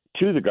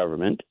to the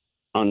government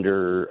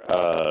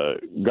under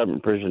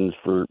government provisions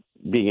for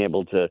being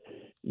able to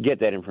get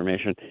that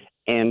information,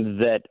 and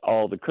that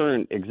all the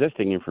current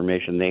existing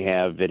information they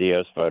have,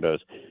 videos, photos,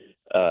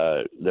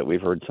 that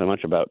we've heard so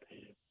much about,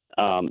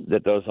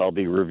 that those all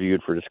be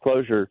reviewed for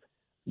disclosure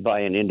by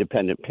an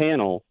independent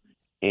panel,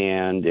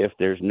 and if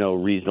there's no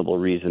reasonable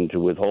reason to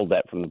withhold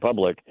that from the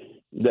public,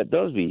 that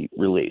those be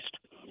released.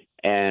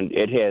 And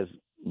it has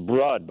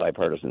broad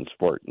bipartisan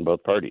support in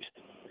both parties.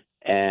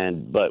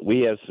 But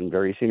we have some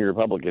very senior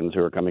Republicans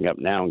who are coming up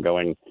now and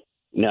going,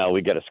 no,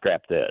 we got to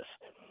scrap this.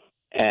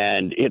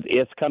 And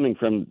it's coming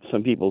from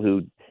some people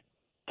who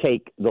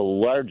take the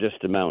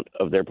largest amount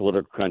of their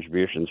political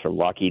contributions from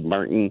Lockheed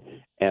Martin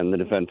and the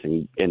defense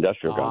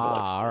industrial complex.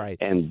 All right.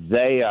 And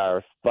they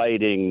are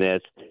fighting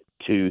this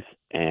tooth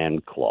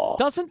and claw.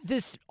 Doesn't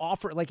this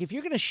offer, like, if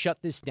you're going to shut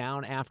this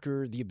down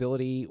after the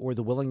ability or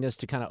the willingness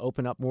to kind of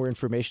open up more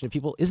information to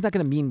people, isn't that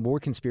going to mean more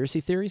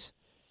conspiracy theories?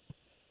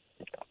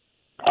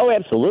 Oh,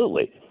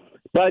 absolutely.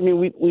 But, I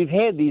mean, we've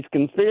had these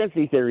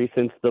conspiracy theories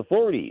since the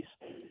 40s.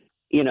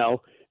 You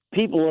know,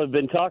 people have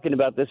been talking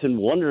about this and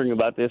wondering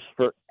about this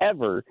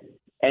forever,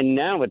 and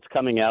now it's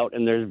coming out,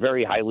 and there's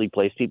very highly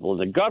placed people in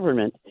the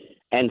government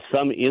and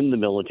some in the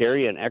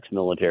military and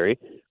ex-military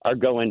are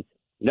going,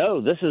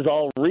 no, this is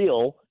all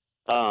real.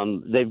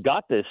 They've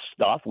got this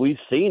stuff. We've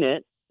seen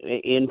it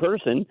in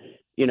person,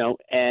 you know,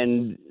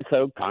 and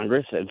so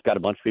Congress has got a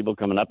bunch of people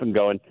coming up and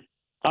going,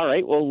 all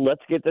right, well,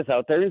 let's get this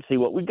out there and see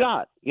what we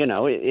got. You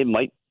know, it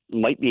might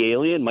be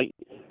alien,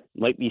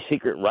 might be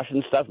secret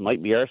Russian stuff,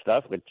 might be our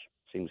stuff, which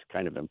seems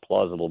kind of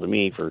implausible to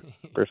me for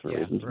personal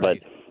reasons.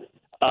 Right.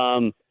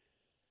 But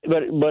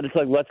it's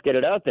like, let's get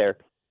it out there.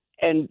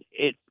 And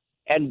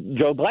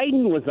Joe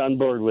Biden was on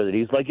board with it.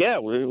 He's like, yeah,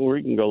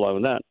 we can go along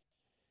with that.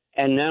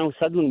 And now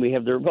suddenly we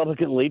have the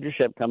Republican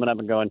leadership coming up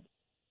and going,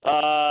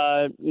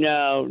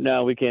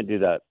 no, we can't do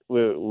that.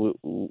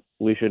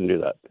 We shouldn't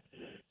do that.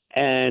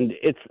 And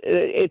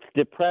it's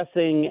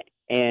depressing.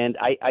 And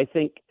I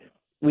think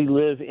we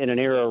live in an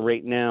era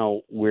right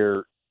now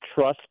where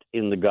trust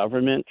in the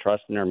government,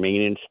 trust in our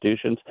main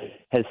institutions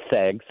has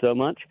sagged so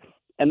much.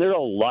 And there are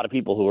a lot of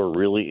people who are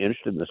really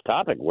interested in this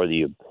topic, whether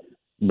you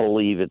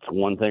believe it's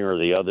one thing or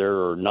the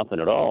other or nothing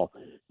at all.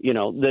 You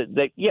know,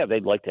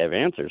 they'd like to have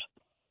answers.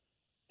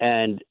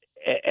 And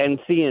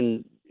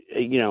seeing,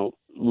 you know,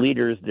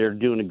 leaders, they're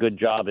doing a good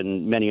job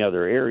in many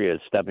other areas,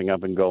 stepping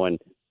up and going,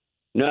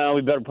 no,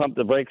 we better pump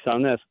the brakes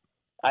on this.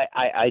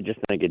 I just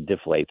think it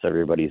deflates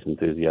everybody's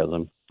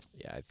enthusiasm.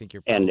 Yeah, I think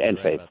you're and right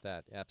faith. about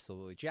that.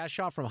 Absolutely. Jazz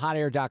Shaw from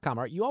hotair.com.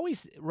 All right, you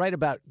always write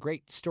about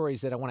great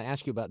stories that I want to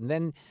ask you about. And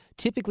then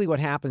typically what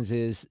happens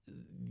is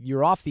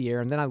you're off the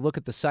air, and then I look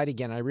at the site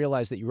again, and I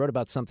realize that you wrote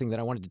about something that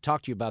I wanted to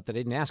talk to you about that I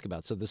didn't ask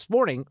about. So this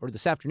morning, or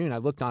this afternoon, I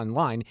looked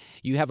online.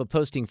 You have a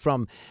posting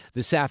from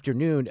this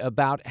afternoon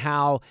about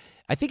how,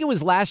 I think it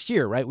was last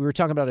year, right? We were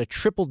talking about a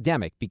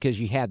triple-demic because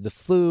you had the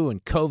flu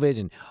and COVID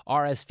and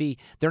RSV.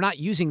 They're not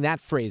using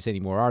that phrase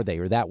anymore, are they,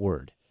 or that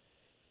word?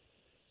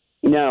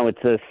 No, it's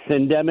a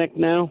syndemic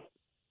now.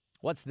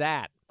 What's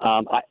that?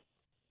 I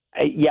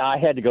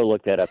had to go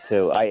look that up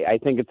too. I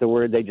think it's a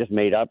word they just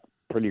made up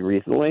pretty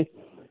recently,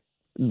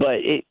 but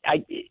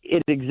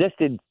it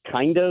existed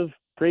kind of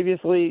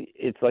previously.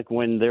 It's like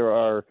when there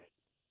are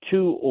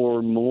two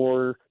or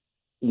more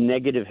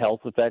negative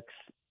health effects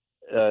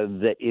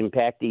that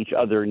impact each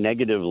other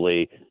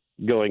negatively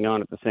going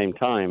on at the same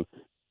time.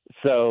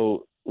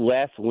 So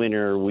last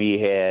winter we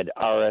had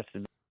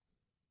RSV.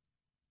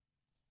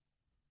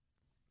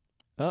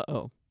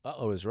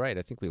 Uh-oh is right.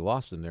 I think we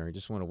lost him there. He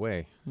just went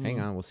away. Hang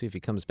on. We'll see if he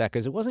comes back.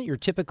 Because it wasn't your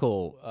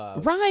typical...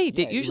 right.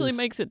 It usually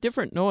makes a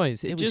different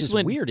noise. It just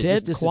went weird. Dead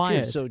it just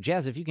quiet. So,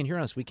 Jazz, if you can hear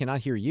us, we cannot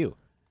hear you.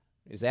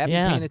 Is Abby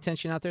paying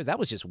attention out there? That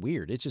was just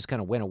weird. It just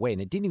kind of went away.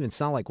 And it didn't even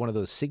sound like one of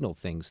those signal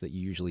things that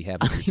you usually have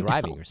if you're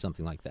driving or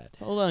something like that.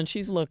 Hold on.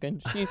 She's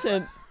looking. She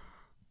said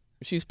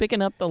she's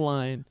picking up the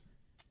line.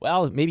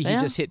 Well, maybe he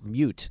just hit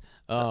mute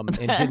and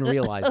didn't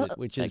realize it,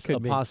 which is a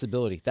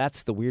possibility.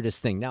 That's the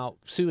weirdest thing. Now,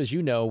 Sue, as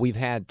you know, we've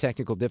had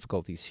technical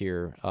difficulties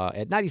here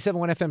at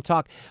 97.1 FM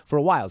Talk for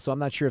a while, so I'm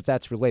not sure if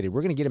that's related.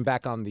 We're going to get him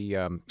back on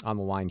the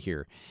line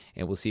here,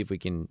 and we'll see if we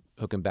can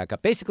hook him back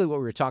up. Basically, what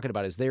we were talking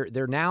about is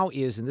there now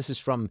is, and this is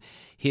from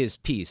his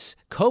piece,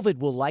 COVID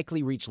will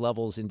likely reach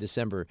levels in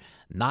December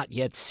not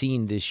yet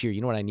seen this year. You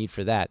know what I need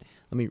for that?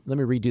 Let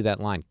me redo that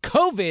line.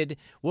 COVID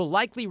will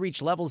likely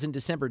reach levels in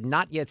December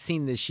not yet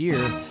seen this year.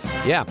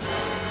 Yeah.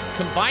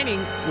 combining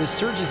with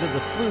surges of the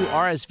flu,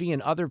 RSV,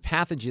 and other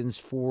pathogens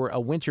for a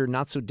winter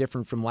not so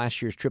different from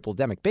last year's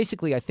triple-demic.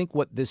 Basically, I think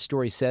what this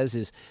story says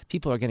is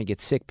people are going to get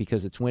sick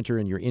because it's winter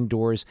and you're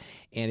indoors,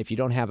 and if you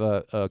don't have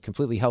a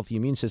completely healthy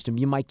immune system,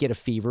 you might get a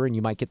fever and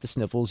you might get the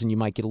sniffles and you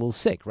might get a little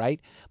sick, right?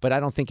 But I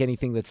don't think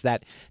anything that's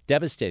that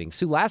devastating.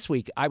 Sue, last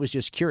week I was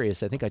just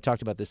curious. I think I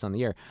talked about this on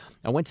the air.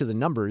 I went to the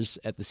numbers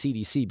at the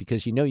CDC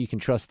because you know you can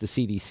trust the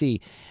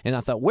CDC, and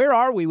I thought, where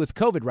are we with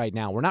COVID right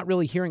now? We're not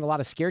really hearing a lot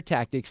of scare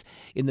tactics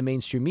in the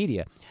mainstream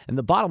media. And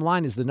the bottom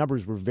line is the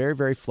numbers were very,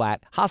 very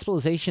flat.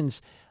 Hospitalizations,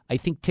 I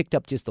think, ticked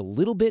up just a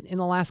little bit in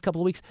the last couple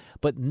of weeks,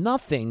 but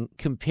nothing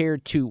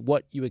compared to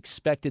what you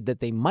expected that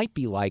they might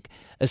be like,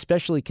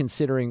 especially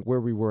considering where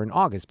we were in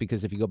August.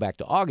 Because if you go back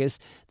to August,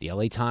 the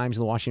LA Times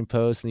and the Washington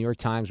Post and the New York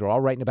Times were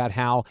all writing about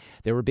how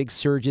there were big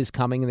surges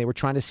coming and they were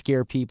trying to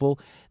scare people.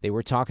 They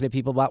were talking to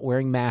people about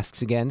wearing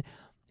masks again,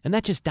 and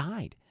that just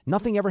died.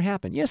 Nothing ever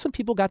happened. Yeah, some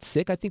people got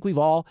sick. I think we've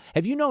all.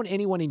 Have you known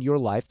anyone in your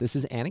life? This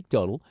is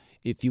anecdotal,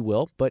 if you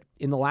will, but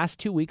in the last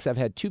 2 weeks, I've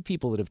had 2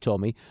 people that have told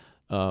me,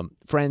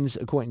 friends,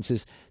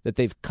 acquaintances, that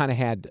they've kind of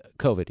had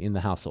COVID in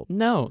the household.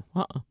 No,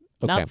 Okay.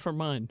 not for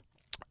mine.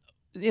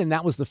 And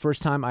that was the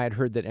first time I had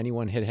heard that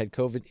anyone had had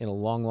COVID in a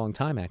long, long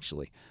time,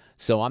 actually.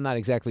 So I'm not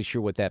exactly sure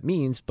what that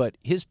means, but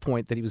his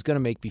point that he was going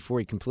to make before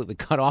he completely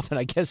cut off, and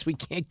I guess we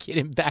can't get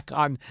him back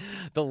on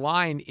the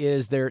line,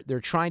 is they're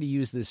trying to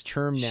use this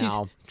term now, She's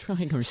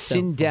trying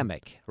herself.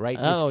 syndemic, right?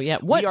 Oh, yeah.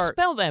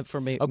 Spell that for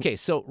me. Okay,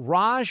 so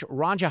Raj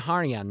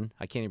Rajaharian,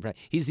 I can't even pronounce,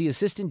 he's the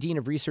Assistant Dean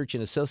of Research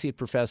and Associate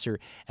Professor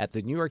at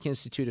the New York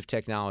Institute of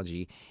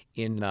Technology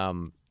in,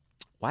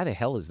 why the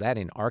hell is that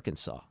in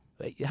Arkansas?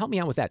 Help me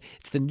out with that.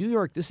 It's the New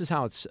York, this is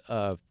how it's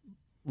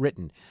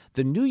written.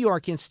 The New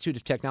York Institute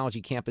of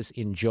Technology campus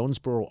in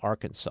Jonesboro,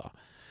 Arkansas,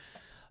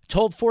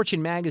 told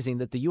Fortune magazine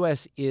that the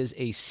U.S. is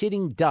a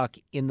sitting duck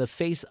in the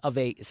face of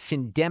a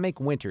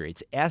syndemic winter.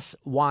 It's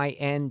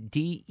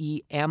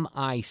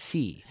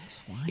SYNDEMIC.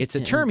 It's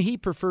a term he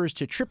prefers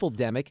to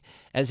triple-demic,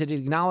 as it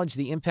acknowledged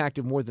the impact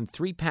of more than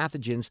 3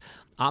 pathogens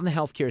on the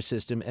healthcare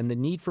system and the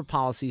need for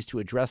policies to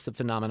address the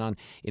phenomenon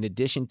in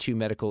addition to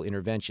medical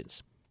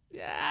interventions.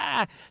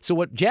 So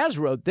what Jazz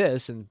wrote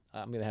this, and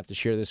I'm going to have to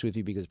share this with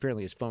you because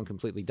apparently his phone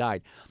completely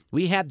died.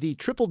 We had the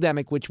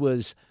triple-demic, which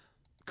was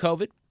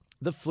COVID,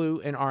 the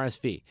flu, and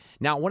RSV.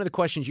 Now, one of the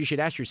questions you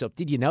should ask yourself,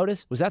 did you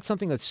notice? Was that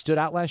something that stood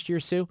out last year,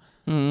 Sue?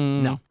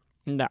 No.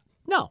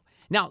 Now,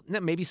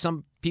 maybe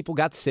some people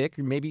got sick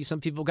or maybe some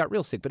people got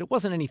real sick, but it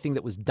wasn't anything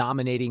that was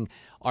dominating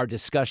our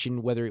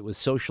discussion, whether it was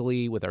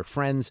socially with our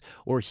friends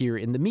or here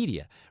in the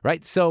media,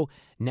 right? So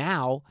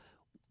now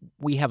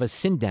we have a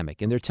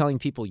syndemic, and they're telling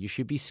people you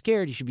should be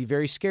scared. You should be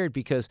very scared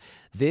because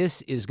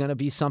this is going to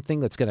be something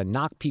that's going to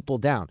knock people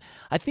down.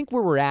 I think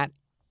where we're at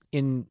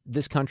in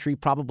this country,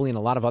 probably in a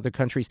lot of other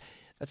countries,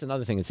 that's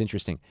another thing that's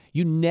interesting.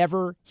 You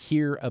never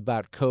hear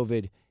about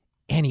COVID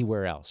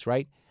anywhere else,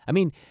 right? I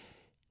mean,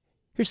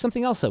 here's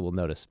something else I will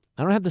notice.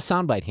 I don't have the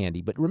soundbite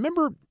handy, but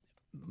remember, a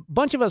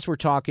bunch of us were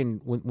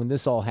talking when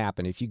this all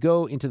happened. If you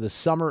go into the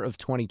summer of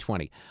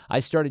 2020,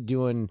 I started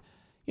doing,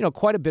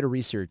 quite a bit of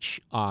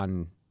research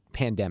on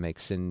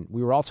pandemics, and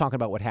we were all talking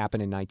about what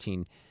happened in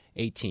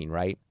 1918,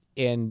 right?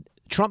 And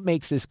Trump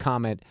makes this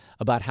comment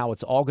about how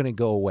it's all going to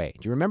go away.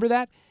 Do you remember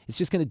that? It's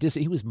just going to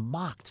he was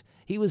mocked.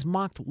 He was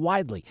mocked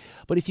widely.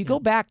 But if you go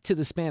back to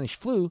the Spanish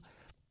flu,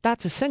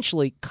 that's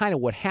essentially kind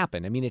of what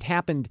happened. I mean, it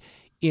happened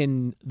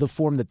in the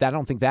form that I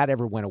don't think that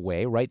ever went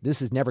away, right?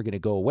 This is never going to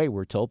go away,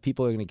 we're told.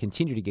 People are going to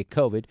continue to get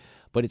COVID,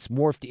 but it's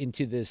morphed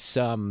into this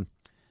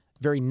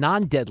very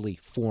non-deadly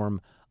form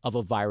of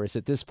a virus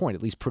at this point,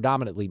 at least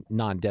predominantly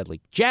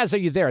non-deadly. Jazz, are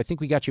you there? I think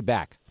we got you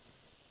back.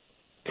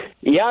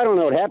 Yeah, I don't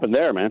know what happened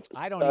there, man.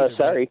 I don't either.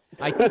 Sorry.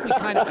 I think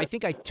I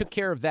think I took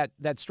care of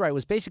that story. I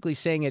was basically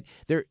saying it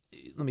there.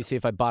 Let me see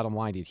if I bottom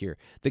lined it here.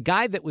 The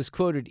guy that was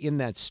quoted in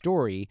that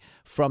story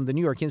from the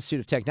New York Institute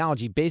of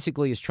Technology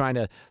basically is trying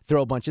to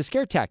throw a bunch of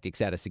scare tactics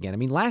at us again. I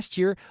mean, last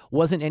year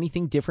wasn't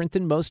anything different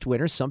than most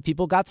winters. Some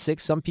people got sick,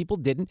 some people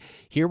didn't.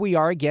 Here we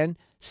are again,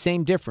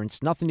 same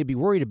difference. Nothing to be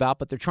worried about,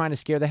 but they're trying to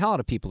scare the hell out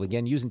of people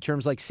again, using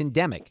terms like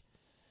syndemic.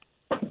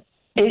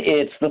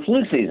 It's the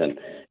flu season.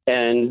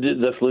 And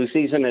the flu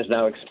season has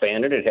now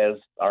expanded. It has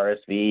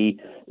RSV,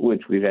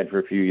 which we've had for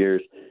a few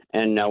years,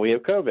 and now we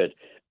have COVID.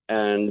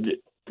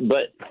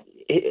 But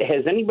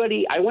has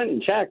anybody? I went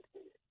and checked.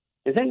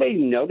 Has anybody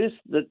noticed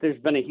that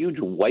there's been a huge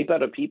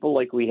wipeout of people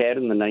like we had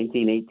in the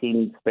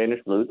 1918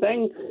 Spanish flu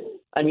thing?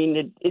 I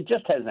mean, it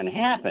just hasn't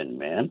happened,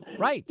 man.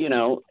 Right.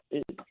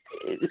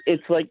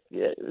 It's like,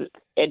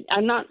 and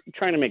I'm not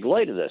trying to make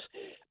light of this.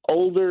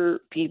 Older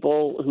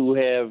people who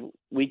have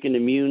weakened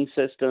immune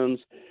systems.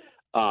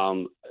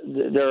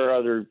 There are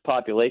other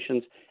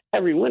populations.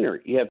 Every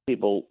winter, you have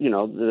people,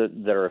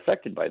 that are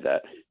affected by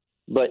that.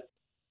 But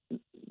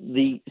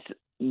the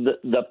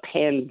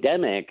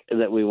pandemic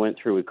that we went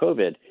through with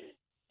COVID,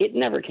 it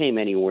never came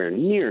anywhere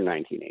near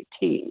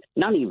 1918,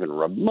 not even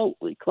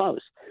remotely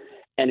close,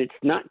 and it's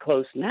not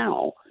close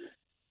now.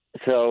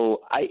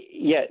 So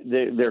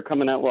they're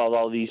coming out with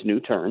all these new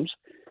terms,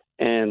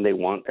 and they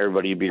want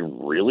everybody to be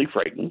really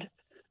frightened.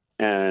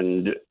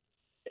 And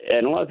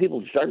a lot of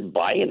people started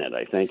buying it,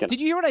 I think. Did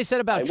you hear what I said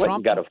about Trump? I went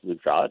and got a flu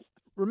shot.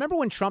 Remember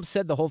when Trump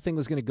said the whole thing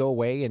was going to go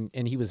away,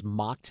 and he was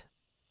mocked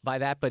by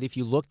that? But if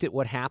you looked at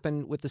what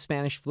happened with the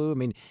Spanish flu, I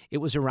mean, it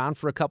was around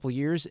for a couple of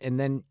years, and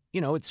then,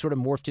 it sort of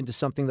morphed into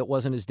something that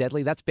wasn't as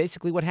deadly. That's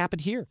basically what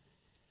happened here.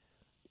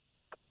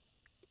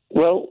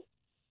 Well,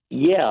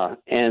 yeah,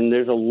 and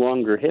there's a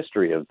longer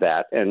history of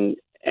that, and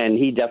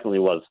he definitely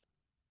was.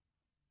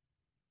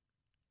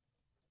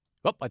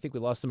 Oh, I think we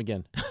lost him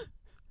again.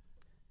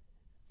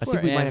 I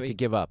think we might have to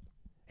give up.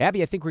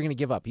 Abby, I think we're going to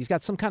give up. He's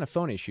got some kind of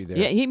phone issue there.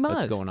 Yeah, he must.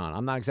 That's going on.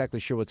 I'm not exactly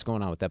sure what's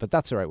going on with that, but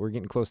that's all right. We're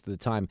getting close to the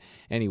time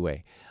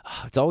anyway.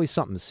 It's always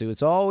something, Sue.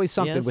 It's always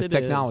something with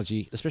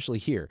technology, especially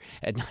here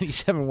at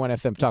 97.1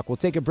 FM Talk. We'll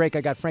take a break.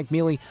 I got Frank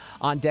Miele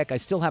on deck. I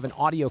still have an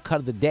audio cut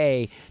of the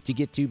day to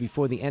get to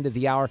before the end of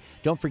the hour.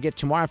 Don't forget,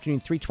 tomorrow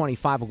afternoon,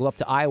 3:25, we'll go up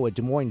to Iowa,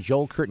 Des Moines.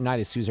 Joel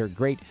Curtinitis, who's our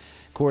great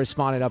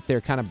correspondent up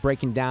there, kind of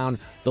breaking down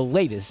the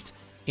latest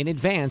in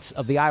advance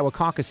of the Iowa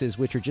caucuses,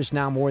 which are just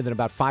now more than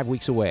about 5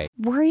 weeks away.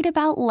 Worried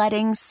about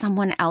letting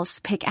someone else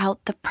pick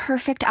out the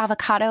perfect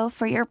avocado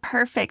for your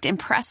perfect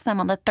impress them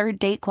on the third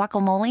date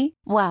guacamole?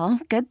 Well,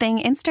 good thing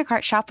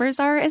Instacart shoppers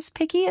are as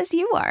picky as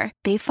you are.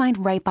 They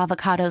find ripe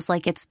avocados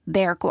like it's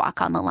their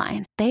guac on the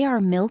line. They are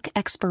milk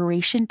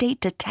expiration date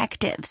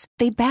detectives.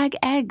 They bag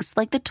eggs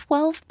like the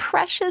 12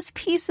 precious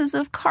pieces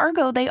of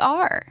cargo they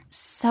are.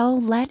 So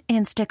let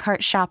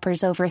Instacart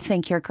shoppers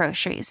overthink your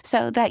groceries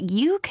so that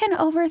you can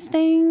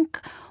overthink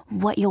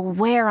what you'll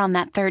wear on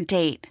that third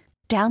date.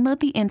 Download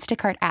the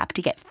Instacart app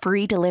to get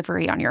free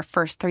delivery on your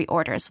first 3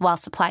 orders while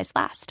supplies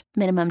last.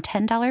 Minimum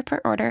 $10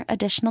 per order.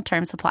 Additional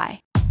terms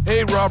apply.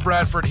 Hey, Rob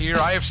Bradford here.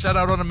 I have set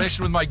out on a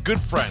mission with my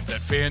good friends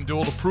at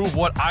FanDuel to prove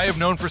what I have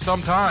known for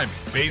some time.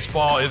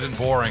 Baseball isn't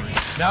boring.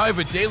 Now I have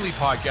a daily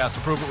podcast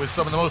to prove it with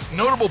some of the most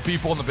notable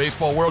people in the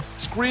baseball world,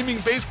 screaming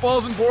baseball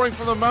isn't boring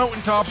from the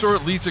mountaintops, or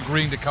at least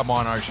agreeing to come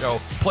on our show.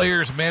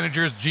 Players,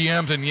 managers,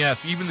 GMs, and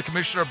yes, even the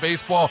commissioner of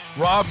baseball,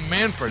 Rob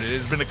Manfred. It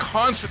has been a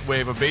constant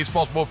wave of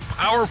baseball's most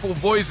powerful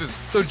voices.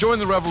 So join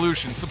the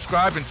revolution.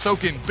 Subscribe and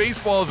soak in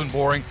Baseball Isn't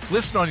Boring.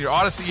 Listen on your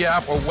Odyssey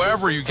app or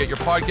wherever you get your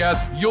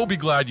podcast. You'll be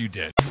glad you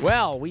did.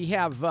 Well, we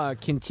have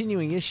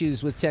continuing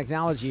issues with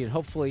technology, and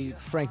hopefully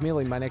Frank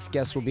Miele, my next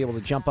guest, will be able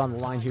to jump on the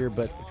line here,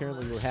 but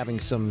apparently we're having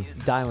some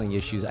dialing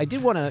issues. I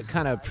did want to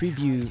kind of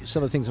preview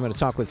some of the things I'm going to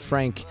talk with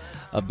Frank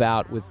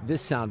about with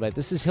this soundbite.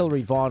 This is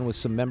Hillary Vaughn with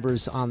some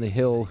members on the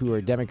Hill who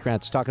are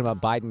Democrats talking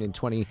about Biden in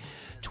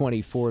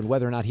 2024 and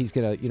whether or not he's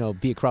going to,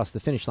 be across the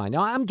finish line.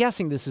 Now, I'm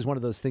guessing this is one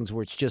of those things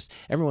where it's just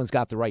everyone's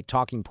got the right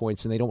talking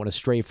points and they don't want to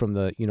stray from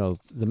the,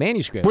 the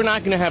manuscript. We're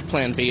not going to have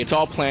plan B. It's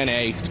all plan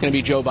A. It's going to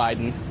be Joe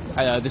Biden.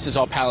 This is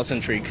all palace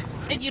intrigue.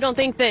 And you don't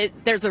think that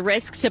there's a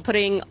risk to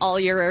putting all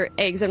your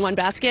eggs in one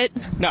basket?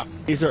 No.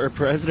 He's our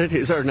president.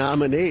 He's our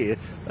nominee.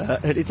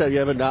 Anytime you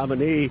have a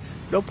nominee,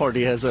 no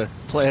party has a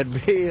plan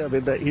B. I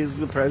mean, he's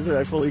the president.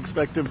 I fully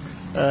expect him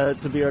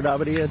to be our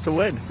nominee and to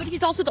win. But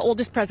he's also the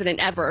oldest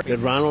president ever. Did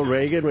Ronald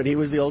Reagan, when he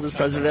was the oldest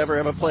president ever,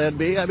 have a plan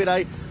B? I mean,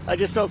 I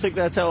just don't think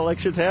that's how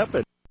elections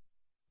happen.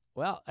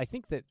 Well, I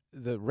think that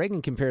the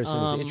Reagan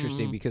comparison is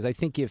interesting because I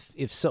think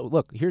if so,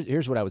 look,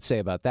 here's what I would say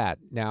about that.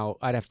 Now,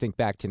 I'd have to think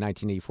back to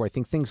 1984. I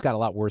think things got a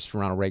lot worse for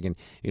Ronald Reagan,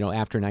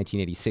 after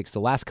 1986. The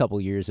last couple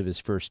of years of his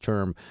first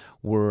term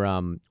were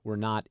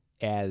not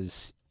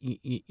as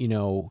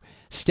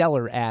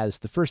stellar as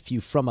the first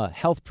few from a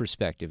health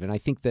perspective. And I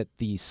think that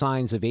the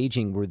signs of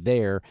aging were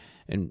there.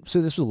 And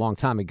so this was a long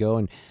time ago.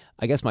 And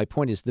I guess my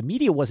point is the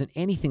media wasn't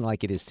anything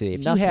like it is today.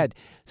 If you had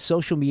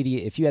social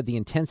media, if you had the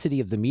intensity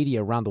of the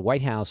media around the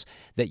White House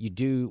that you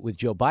do with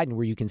Joe Biden,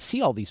 where you can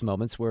see all these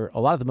moments, where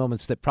a lot of the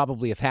moments that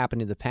probably have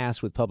happened in the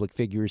past with public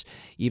figures,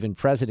 even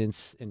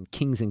presidents and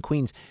kings and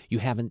queens, you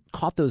haven't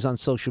caught those on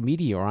social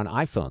media or on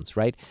iPhones,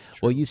 right? Sure.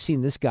 Well, you've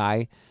seen this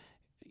guy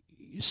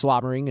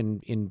slobbering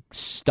and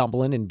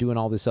stumbling and doing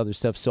all this other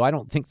stuff. So I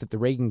don't think that the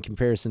Reagan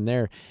comparison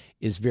there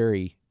is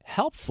very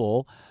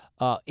helpful.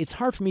 It's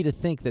hard for me to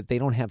think that they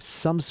don't have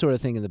some sort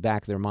of thing in the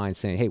back of their mind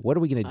saying, hey, what are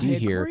we going to do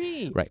here?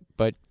 Right.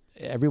 But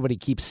everybody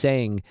keeps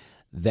saying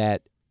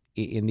that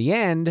in the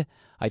end,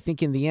 I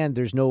think in the end,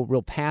 there's no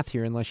real path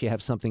here unless you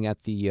have something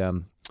at the,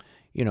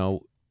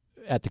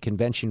 at the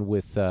convention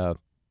with,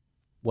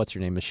 what's her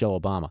name, Michelle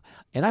Obama.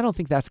 And I don't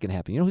think that's going to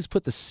happen. You know who's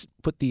put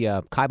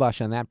the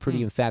kibosh on that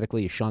pretty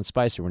emphatically is Sean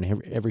Spicer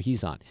whenever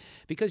he's on.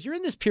 Because you're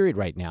in this period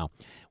right now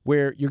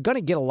where you're going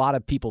to get a lot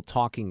of people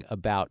talking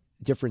about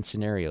different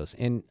scenarios.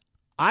 And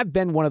I've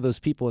been one of those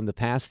people in the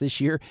past this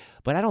year,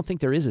 but I don't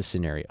think there is a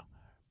scenario.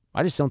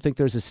 I just don't think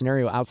there's a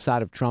scenario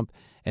outside of Trump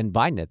and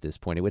Biden at this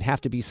point. It would have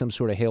to be some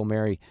sort of Hail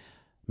Mary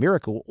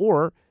miracle,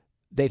 or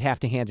they'd have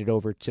to hand it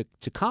over to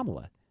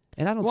Kamala.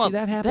 And I don't see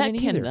that happening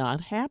either. That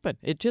cannot happen.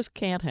 It just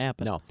can't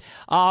happen. No.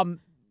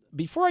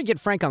 Before I get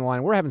Frank on the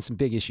line, we're having some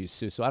big issues,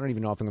 Sue, so I don't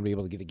even know if I'm going to be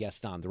able to get a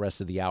guest on the rest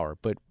of the hour.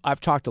 But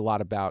I've talked a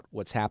lot about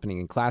what's happening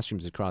in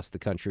classrooms across the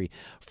country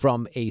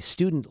from a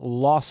student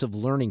loss of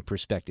learning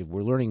perspective.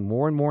 We're learning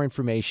more and more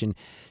information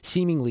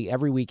seemingly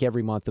every week,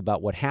 every month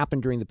about what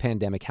happened during the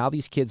pandemic, how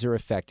these kids are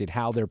affected,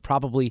 how they're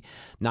probably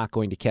not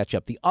going to catch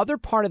up. The other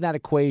part of that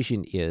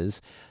equation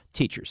is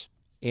teachers.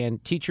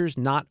 And teachers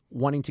not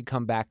wanting to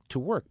come back to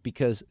work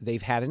because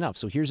they've had enough.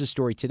 So here's a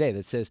story today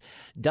that says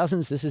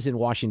this is in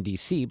Washington,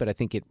 D.C., but I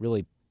think it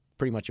really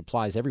pretty much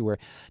applies everywhere.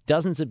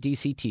 Dozens of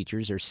D.C.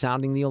 teachers are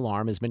sounding the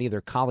alarm as many of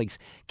their colleagues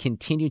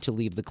continue to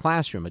leave the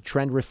classroom, a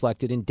trend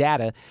reflected in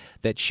data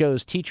that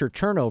shows teacher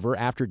turnover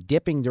after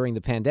dipping during the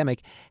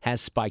pandemic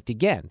has spiked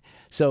again.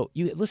 So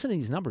you listen to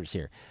these numbers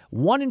here.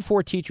 1 in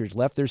 4 teachers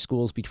left their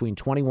schools between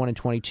 21 and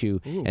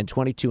 22 and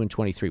 22 and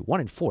 23.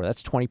 1 in 4,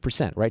 that's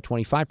 20%, right?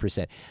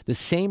 25%. The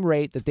same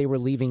rate that they were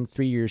leaving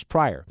 3 years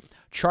prior.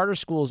 Charter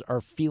schools are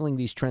feeling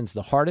these trends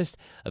the hardest.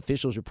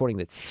 Officials reporting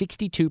that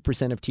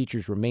 62% of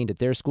teachers remained at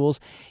their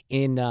schools.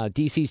 In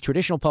D.C.'s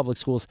traditional public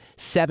schools,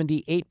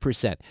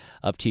 78%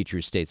 of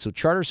teachers stayed. So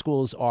charter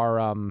schools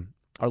are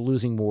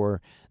losing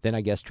more than,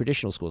 I guess,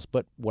 traditional schools.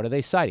 But what are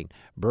they citing?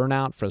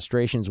 Burnout,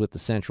 frustrations with the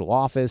central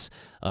office,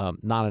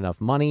 not enough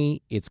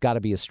money. It's got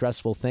to be a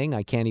stressful thing.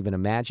 I can't even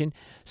imagine.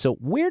 So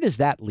where does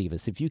that leave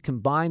us? If you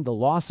combine the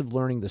loss of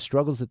learning, the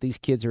struggles that these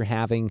kids are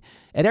having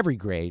at every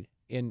grade,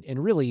 and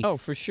really,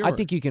 for sure. I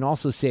think you can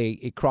also say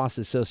it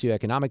crosses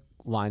socioeconomic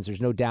lines.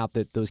 There's no doubt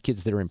that those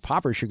kids that are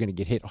impoverished are going to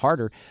get hit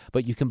harder.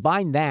 But you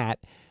combine that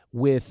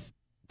with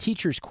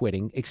teachers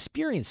quitting,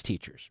 experienced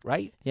teachers,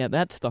 right? Yeah,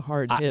 that's the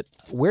hard hit.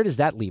 Where does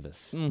that leave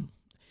us?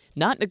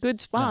 Not in a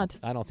good spot.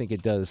 No, I don't think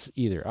it does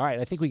either. All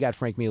right, I think we got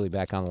Frank Miele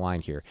back on the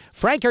line here.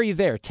 Frank, are you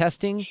there?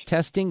 Testing,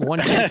 1,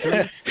 2,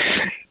 3.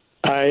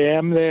 I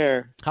am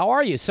there. How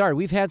are you? Sorry,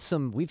 we've had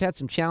some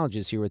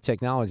challenges here with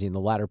technology in the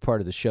latter part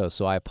of the show,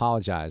 so I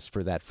apologize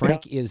for that.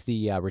 Frank is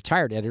the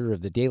retired editor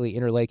of the Daily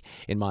Interlake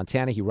in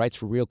Montana. He writes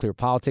for Real Clear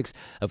Politics.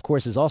 Of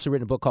course, has also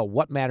written a book called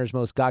What Matters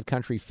Most: God,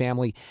 Country,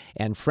 Family,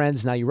 and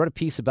Friends. Now, you wrote a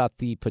piece about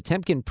the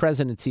Potemkin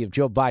presidency of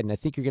Joe Biden. I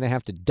think you're going to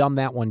have to dumb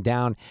that one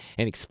down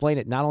and explain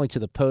it not only to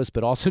the Post,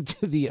 but also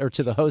to the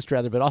host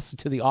rather, but also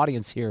to the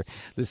audience here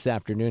this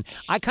afternoon.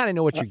 I kind of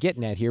know what you're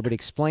getting at here, but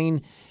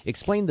explain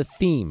the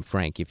theme,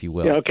 Frank, if you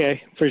will. Yeah,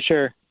 okay, for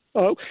sure.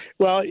 Oh,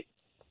 well,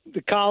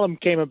 the column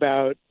came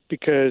about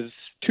because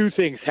 2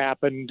 things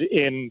happened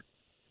in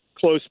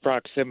close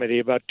proximity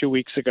about 2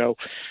 weeks ago.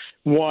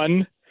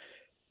 One,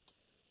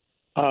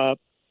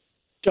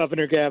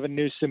 Governor Gavin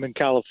Newsom in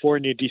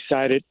California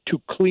decided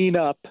to clean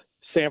up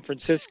San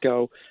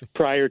Francisco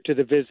prior to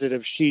the visit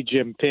of Xi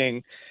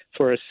Jinping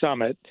for a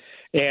summit.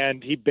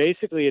 And he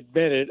basically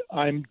admitted,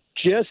 I'm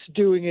just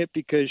doing it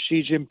because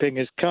Xi Jinping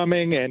is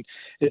coming and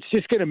it's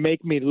just going to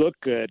make me look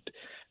good.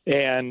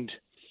 And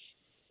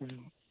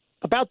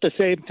about the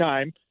same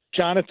time,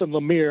 Jonathan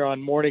Lemire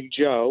on Morning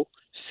Joe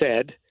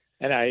said,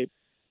 and I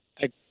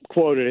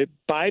quoted it,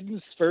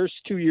 Biden's first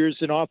 2 years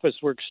in office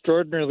were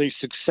extraordinarily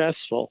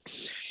successful.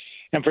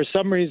 And for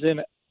some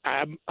reason,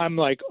 I'm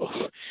like,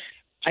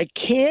 I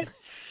can't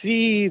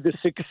see the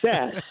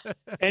success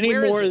any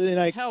more than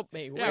I... Help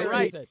me.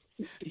 Where is it?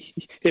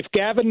 If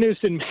Gavin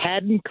Newsom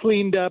hadn't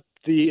cleaned up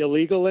the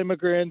illegal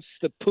immigrants,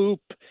 the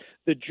poop,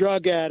 the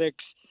drug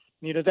addicts,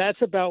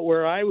 that's about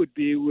where I would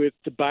be with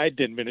the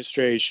Biden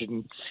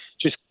administration.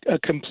 Just a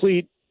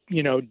complete,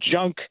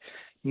 junk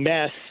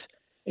mess.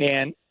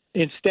 And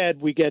instead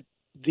we get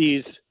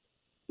these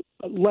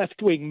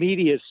left-wing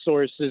media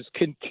sources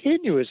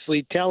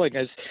continuously telling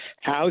us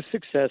how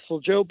successful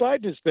Joe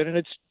Biden has been. And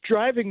it's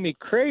driving me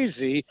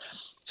crazy.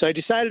 So I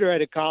decided to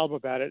write a column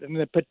about it. And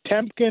the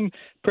Potemkin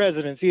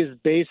presidency is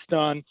based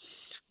on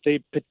the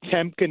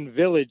Potemkin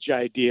village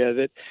idea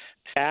that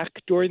back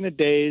during the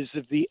days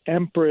of the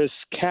Empress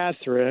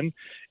Catherine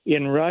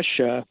in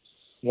Russia,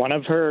 one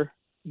of her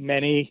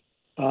many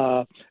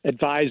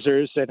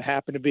advisors that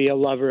happened to be a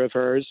lover of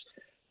hers,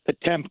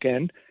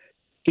 Potemkin,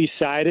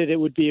 decided it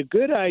would be a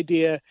good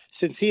idea,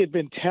 since he had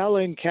been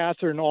telling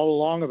Catherine all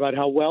along about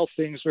how well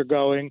things were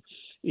going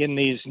in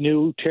these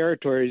new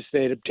territories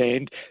they'd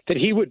obtained, that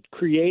he would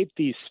create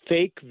these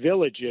fake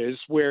villages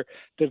where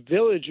the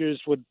villagers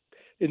would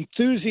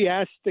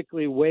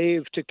enthusiastically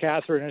wave to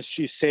Catherine as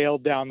she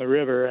sailed down the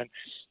river. And,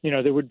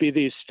 there would be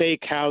these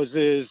fake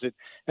houses and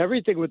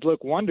everything would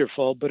look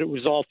wonderful, but it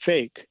was all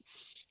fake.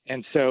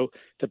 And so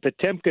the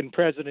Potemkin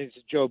presidency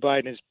of Joe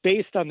Biden is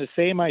based on the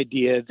same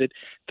idea that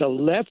the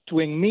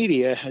left-wing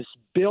media has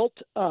built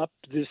up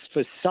this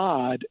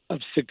facade of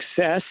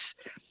success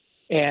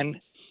and,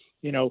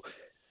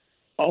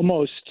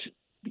 almost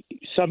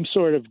some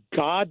sort of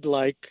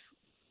godlike,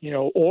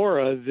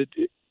 aura that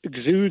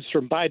exudes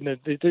from Biden.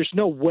 There's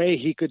no way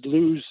he could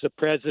lose the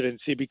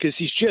presidency because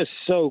he's just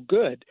so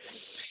good.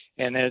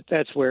 And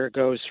that's where it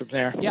goes from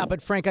there. Yeah,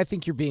 but Frank, I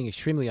think you're being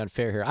extremely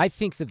unfair here. I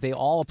think that they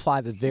all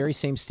apply the very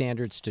same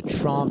standards to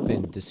Trump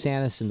and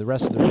DeSantis and the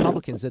rest of the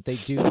Republicans that they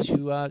do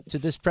to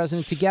this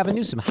president, to Gavin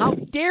Newsom. How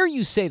dare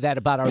you say that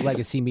about our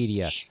legacy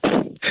media?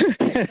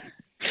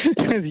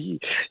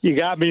 You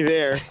got me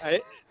there.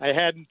 I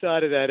hadn't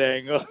thought of that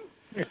angle.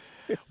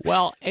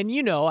 Well, and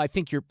I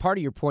think part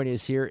of your point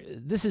is here,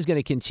 this is going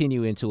to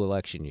continue into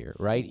election year,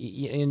 right?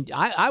 And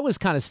I was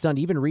kind of stunned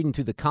even reading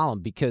through the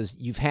column because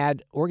you've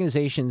had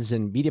organizations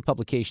and media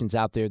publications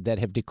out there that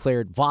have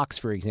declared, Vox,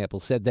 for example,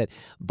 said that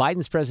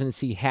Biden's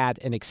presidency had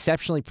an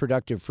exceptionally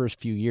productive first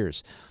few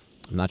years.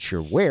 I'm not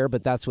sure where,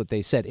 but that's what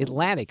they said.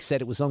 Atlantic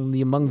said it was only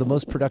among the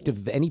most productive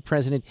of any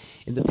president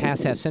in the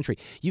past half century.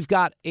 You've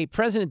got a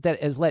president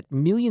that has let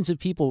millions of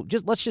people,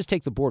 let's just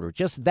take the border,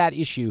 just that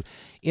issue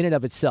in and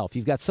of itself.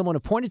 You've got someone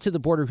appointed to the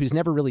border who's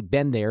never really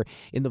been there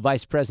in the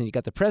vice president. You've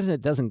got the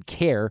president that doesn't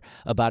care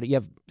about it. You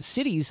have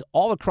cities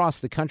all across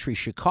the country,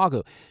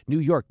 Chicago, New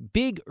York,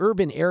 big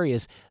urban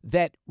areas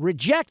that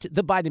reject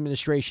the Biden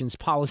administration's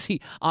policy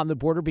on the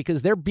border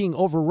because they're being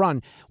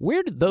overrun.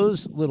 Where did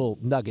those little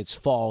nuggets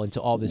fall into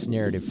all this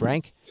narrative,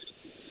 Frank?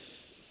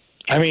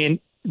 I mean,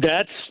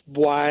 that's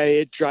why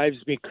it drives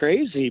me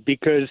crazy,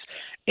 because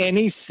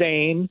any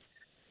sane,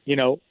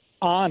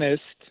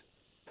 honest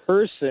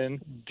person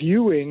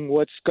viewing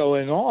what's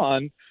going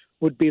on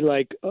would be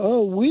like,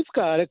 oh, we've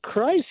got a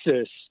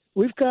crisis.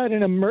 We've got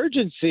an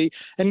emergency,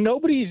 and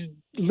nobody's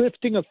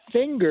lifting a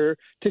finger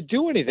to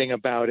do anything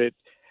about it.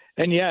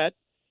 And yet,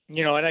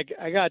 and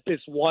I got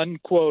this one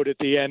quote at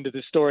the end of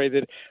the story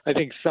that I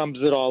think sums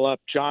it all up.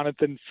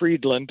 Jonathan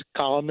Friedland,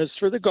 columnist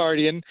for The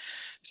Guardian,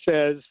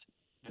 says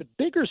the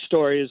bigger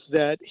story is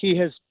that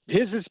his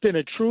has been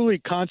a truly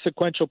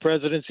consequential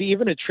presidency,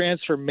 even a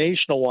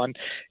transformational one.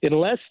 In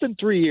less than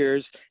 3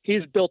 years,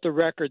 he's built a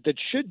record that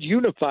should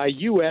unify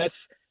U.S.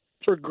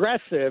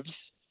 progressives,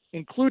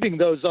 including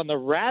those on the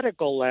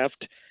radical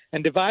left,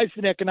 and devised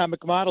an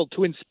economic model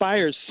to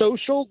inspire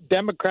social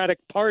democratic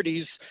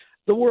parties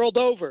the world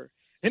over.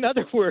 In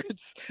other words,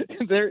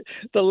 the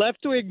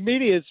left-wing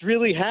media is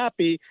really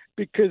happy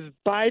because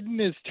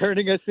Biden is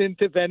turning us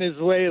into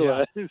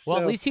Venezuela. Yeah. Well,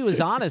 at least he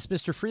was honest.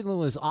 Mr. Friedland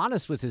was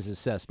honest with his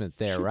assessment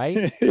there,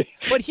 right?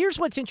 But here's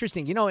what's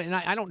interesting, and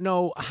I don't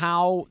know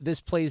how this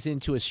plays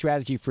into a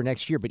strategy for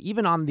next year, but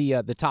even on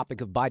the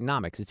topic of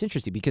Bidenomics, it's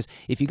interesting because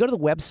if you go to the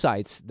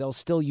websites, they'll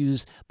still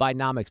use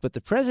Bidenomics, but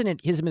the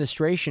president, his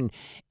administration,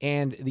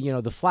 and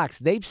the Flax,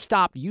 they've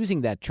stopped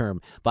using that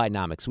term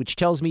Bidenomics, which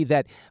tells me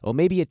that,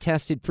 maybe it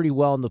tested pretty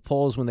well in the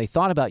polls when they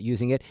thought about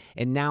using it,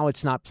 and now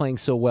it's not playing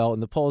so well in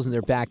the polls, and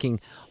they're backing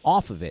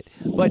off of it.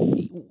 But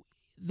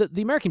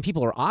the American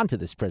people are onto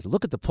this president.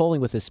 Look at the polling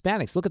with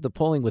Hispanics. Look at the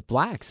polling with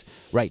blacks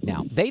right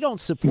now. They don't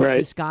support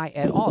this guy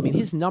at all. I mean,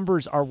 his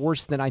numbers are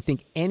worse than I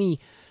think any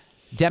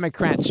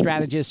Democrat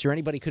strategist or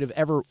anybody could have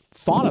ever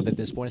thought of at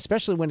this point,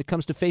 especially when it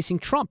comes to facing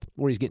Trump,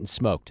 where he's getting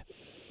smoked.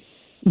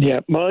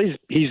 Yeah, well,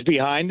 he's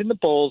behind in the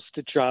polls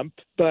to Trump,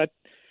 but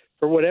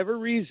for whatever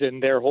reason,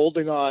 they're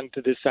holding on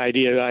to this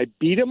idea that I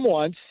beat him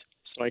once,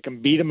 so I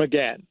can beat him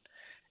again.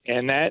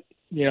 And that,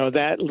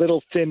 that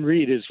little thin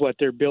reed is what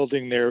they're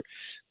building their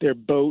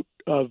boat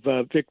of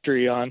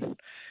victory on.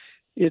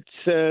 It's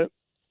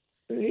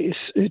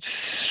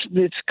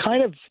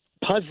kind of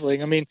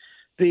puzzling. I mean,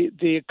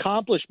 the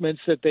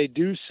accomplishments that they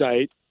do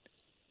cite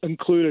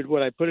included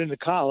what I put in the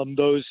column,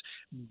 those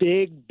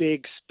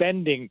big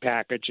spending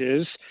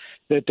packages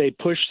that they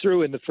pushed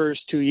through in the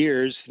first 2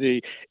 years,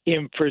 the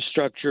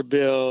infrastructure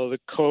bill, the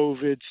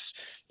COVID,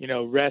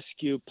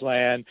 rescue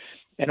plan,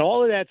 and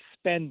all of that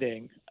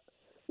spending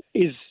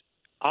is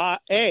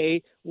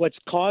what's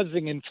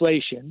causing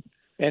inflation,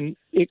 and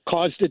it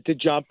caused it to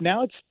jump.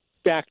 Now it's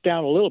back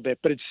down a little bit,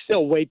 but it's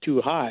still way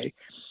too high.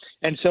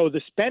 And so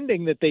the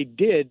spending that they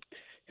did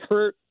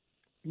hurt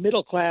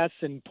middle class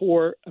and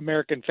poor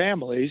American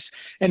families.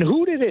 And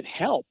who did it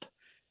help?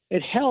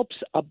 It helps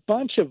a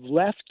bunch of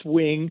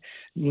left-wing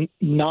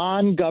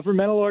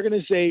non-governmental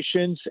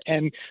organizations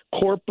and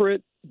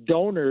corporate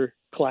donor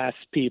class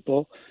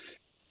people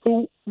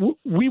who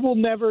we will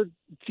never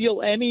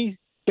feel any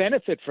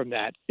benefit from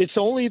that. It's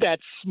only that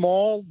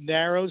small,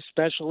 narrow,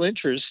 special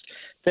interest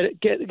that it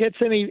gets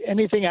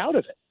anything out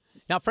of it.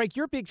 Now, Frank,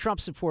 you're a big Trump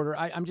supporter.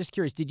 I'm just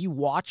curious, did you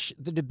watch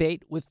the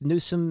debate with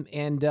Newsom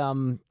and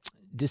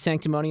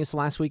DeSanctimonious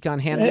last week on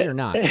Hannity or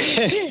not?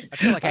 I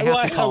feel like I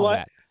have to call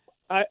that.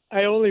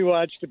 I only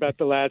watched about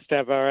the last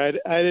half hour.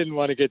 I didn't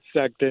want to get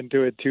sucked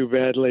into it too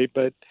badly,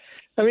 but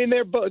I mean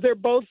they're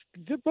both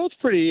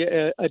pretty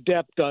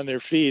adept on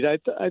their feet.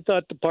 I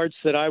thought the parts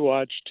that I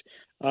watched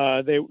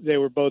they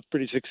were both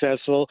pretty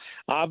successful.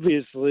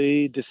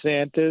 Obviously,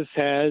 DeSantis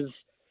has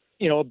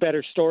a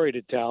better story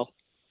to tell.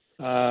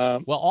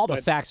 Well,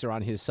 the facts are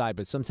on his side,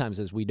 but sometimes,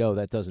 as we know,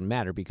 that doesn't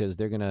matter because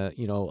they're going to,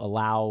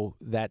 allow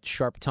that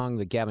sharp tongue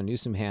that Gavin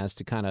Newsom has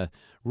to kind of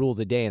rule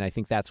the day, and I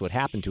think that's what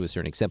happened to a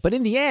certain extent. But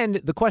in the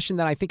end, the question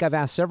that I think I've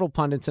asked several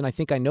pundits, and I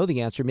think I know the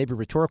answer, maybe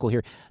rhetorical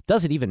here,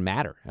 does it even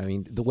matter? I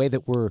mean, the way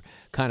that we're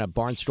kind of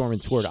barnstorming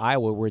toward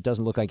Iowa where it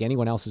doesn't look like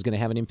anyone else is going to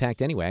have an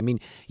impact anyway. I mean,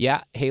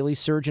 yeah, Haley's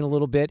surging a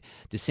little bit.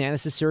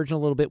 DeSantis is surging a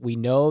little bit. We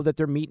know that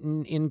they're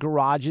meeting in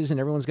garages, and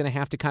everyone's going to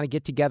have to kind of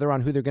get together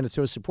on who they're going to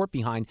throw support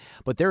behind,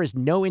 but there is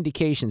no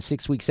indication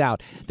 6 weeks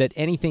out that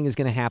anything is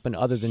going to happen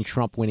other than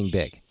Trump winning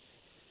big.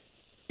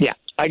 Yeah,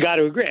 I got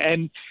to agree.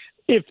 And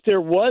if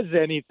there was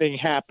anything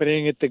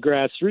happening at the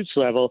grassroots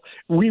level,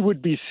 we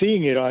would be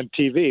seeing it on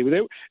TV.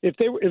 If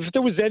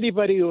there was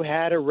anybody who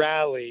had a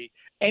rally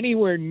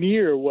anywhere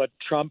near what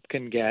Trump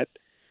can get,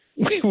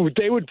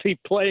 they would be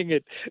playing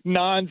it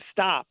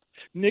nonstop.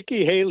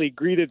 Nikki Haley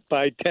greeted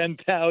by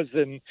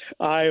 10,000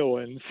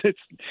 Iowans.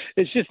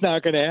 It's just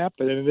not going to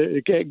happen. And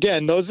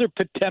again, those are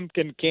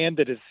Potemkin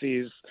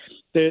candidacies.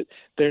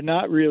 They're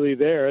not really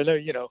there. And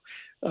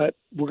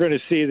we're going to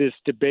see this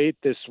debate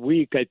this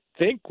week. I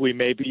think we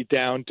may be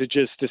down to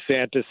just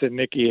DeSantis and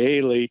Nikki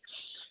Haley.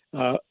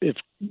 If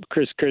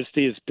Chris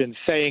Christie has been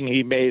saying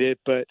he made it,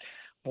 but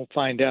we'll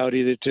find out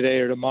either today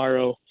or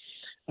tomorrow.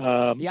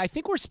 I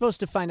think we're supposed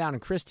to find out on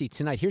Christie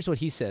tonight. Here's what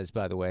he says,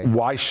 by the way.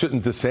 Why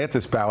shouldn't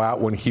DeSantis bow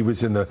out when he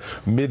was in the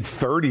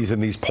mid-30s in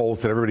these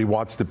polls that everybody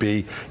wants to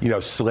be,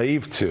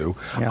 slave to?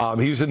 Yeah.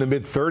 He was in the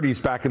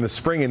mid-30s back in the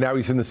spring, and now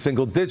he's in the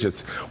single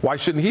digits. Why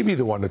shouldn't he be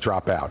the one to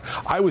drop out?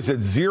 I was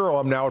at 0.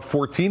 I'm now at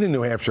 14 in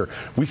New Hampshire.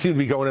 We seem to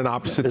be going in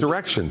opposite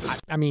directions.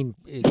 I mean,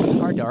 it's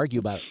hard to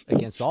argue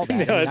against all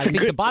that. I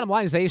think the bottom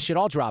line is they should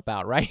all drop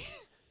out, right?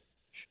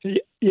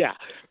 Yeah.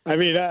 I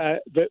mean,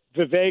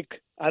 Vivek,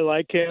 I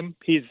like him.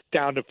 He's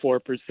down to 4%.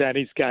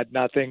 He's got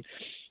nothing.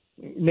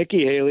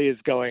 Nikki Haley is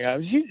going up.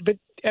 But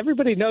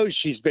everybody knows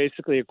she's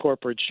basically a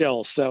corporate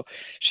shell. So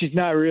she's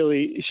not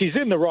really – she's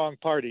in the wrong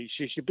party.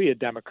 She should be a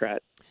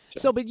Democrat.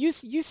 But you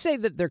say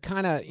that they're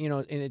kind of,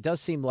 and it does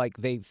seem like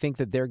they think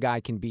that their guy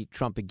can beat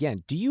Trump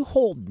again. Do you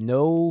hold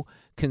no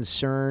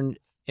concern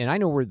 – and I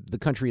know where the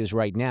country is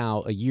right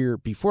now, a year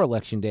before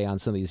Election Day on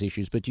some of these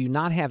issues, but do you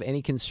not have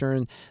any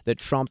concern that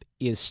Trump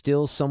is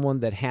still someone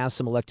that has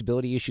some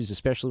electability issues,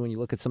 especially when you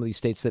look at some of these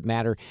states that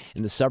matter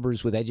in the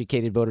suburbs with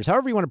educated voters?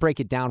 However you want to break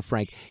it down,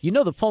 Frank,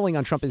 the polling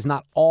on Trump is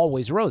not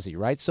always rosy,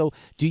 right? So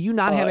do you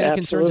not have any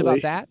concerns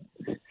about that?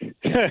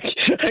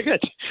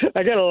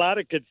 I got a lot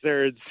of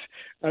concerns.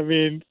 I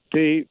mean,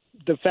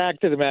 the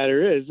fact of the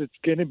matter is it's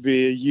going to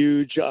be a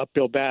huge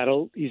uphill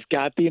battle. He's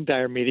got the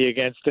entire media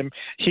against him.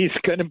 He's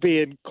going to be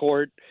in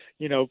court,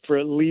 for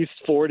at least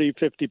 40,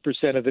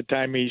 50% of the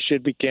time he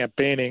should be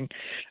campaigning.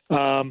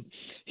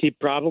 He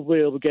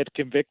probably will get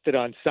convicted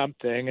on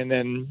something. And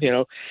then,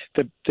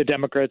 the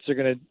Democrats are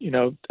going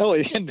to,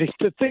 and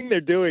the thing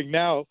they're doing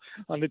now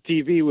on the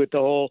TV with the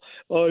whole,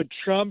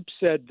 Trump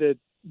said that,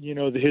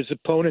 his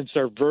opponents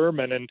are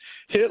vermin, and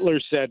Hitler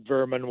said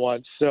vermin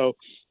once. So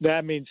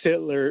that means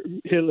Hitler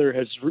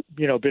has,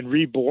 been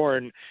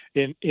reborn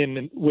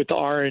in with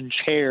orange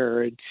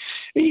hair. And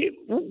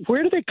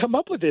where do they come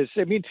up with this?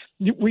 I mean,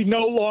 we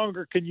no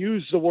longer can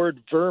use the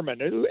word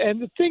vermin.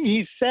 And the thing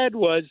he said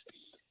was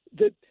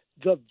that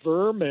the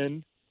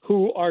vermin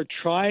who are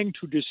trying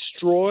to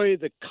destroy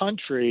the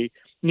country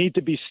need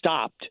to be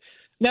stopped.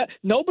 Now,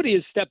 nobody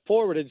has stepped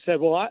forward and said,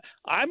 well,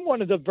 I'm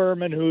one of the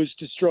vermin who's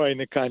destroying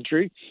the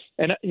country.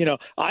 And,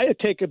 I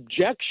take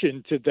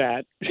objection to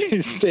that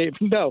statement.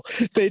 No,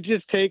 they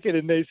just take it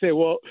and they say,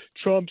 well,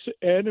 Trump's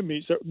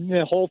enemies are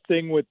the whole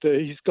thing with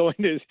he's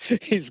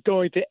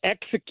going to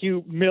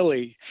execute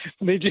Miele.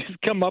 And they just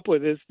come up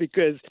with this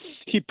because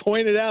he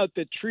pointed out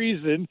that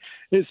treason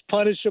is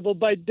punishable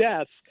by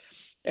death.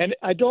 And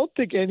I don't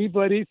think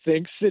anybody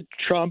thinks that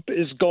Trump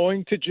is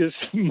going to just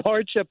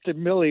march up to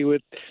Miele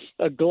with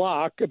a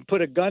Glock and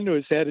put a gun to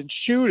his head and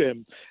shoot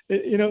him.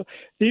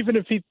 Even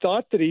if he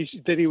thought that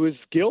he was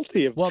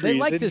guilty of treason.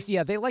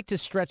 They like to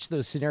stretch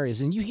those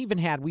scenarios. And you even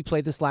had, we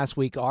played this last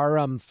week,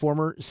 our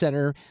former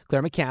Senator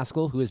Claire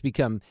McCaskill, who has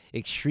become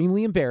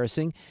extremely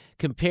embarrassing,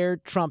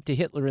 compared Trump to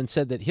Hitler and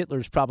said that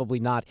Hitler's probably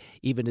not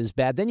even as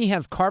bad. Then you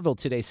have Carville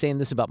today saying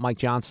this about Mike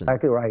Johnson.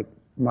 Exactly right.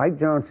 Mike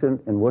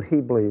Johnson and what he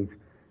believes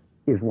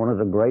is one of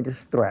the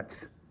greatest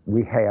threats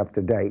we have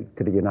today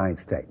to the United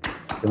States.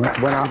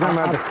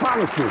 I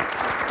promise you,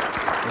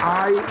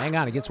 hang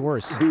on, it gets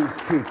worse. These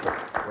people.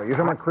 Well, you're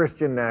talking about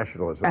Christian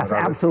nationalism.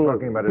 Absolutely.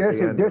 Talking about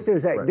this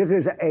is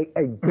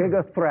a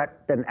bigger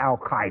threat than Al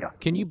Qaeda.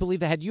 Can you believe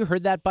that? Had you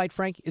heard that bite,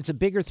 Frank? It's a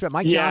bigger threat.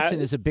 Mike Johnson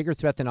is a bigger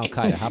threat than Al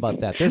Qaeda. How about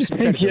that? There's some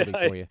credibility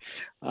for you.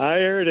 I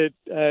heard it.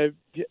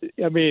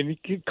 I mean,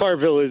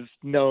 Carville is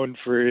known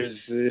for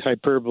his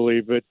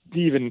hyperbole, but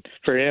even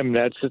for him,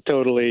 that's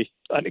totally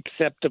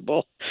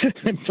unacceptable.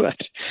 But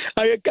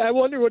I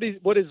wonder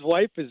what his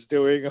wife is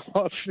doing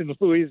off in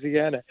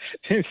Louisiana.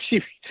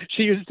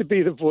 She used to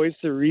be the voice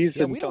of reason.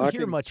 Yeah, we don't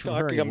hear much from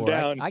her anymore.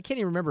 I can't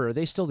even remember. Are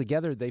they still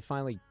together? They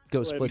finally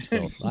go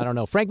Splitsville. I don't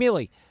know. Frank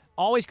Miele,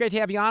 always great to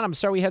have you on. I'm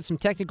sorry we had some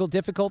technical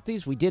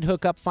difficulties. We did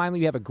hook up finally.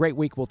 You have a great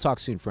week. We'll talk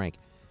soon, Frank.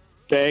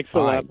 Thanks a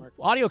lot, Mark.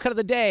 Audio cut of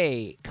the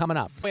day coming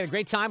up. We had a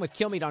great time with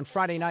Kill Meat on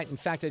Friday night. In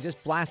fact, I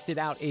just blasted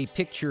out a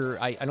picture.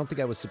 I don't think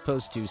I was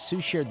supposed to.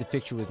 Sue shared the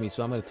picture with me,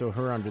 so I'm going to throw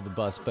her under the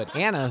bus. But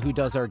Anna, who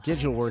does our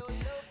digital work,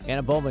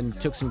 Anna Bowman,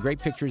 took some great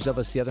pictures of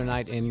us the other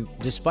night. And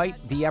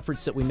despite the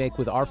efforts that we make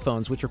with our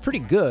phones, which are pretty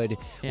good,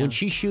 when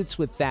she shoots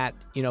with that,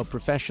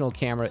 professional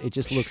camera, it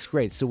just looks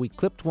great. So we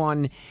clipped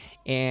one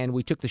And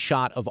we took the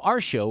shot of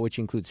our show, which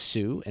includes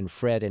Sue and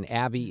Fred and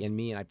Abby and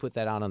me, and I put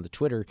that out on the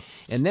Twitter.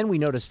 And then we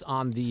noticed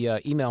on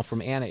the email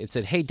from Anna, it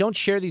said, hey, don't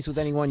share these with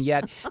anyone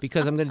yet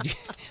because I'm going to do...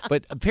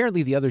 But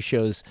apparently the other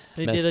shows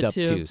messed up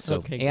too. So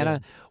okay, Anna,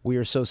 good. we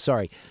are so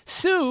sorry.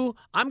 Sue,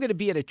 I'm going to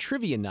be at a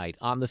trivia night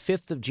on the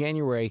 5th of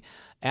January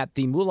at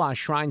the Miele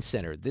Shrine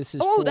Center. This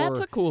is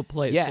that's a cool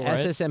place. Yeah,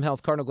 for SSM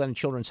Health, Cardinal Glennon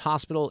Children's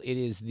Hospital. It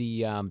is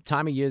the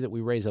time of year that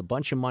we raise a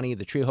bunch of money.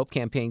 The Tree of Hope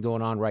campaign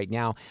going on right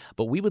now.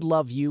 But we would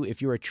love you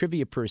if you're a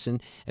trivia person.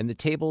 And the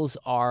tables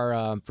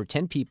are for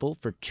 10 people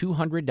for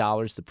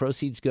 $200. The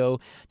proceeds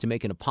go to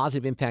making a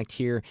positive impact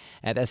here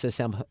at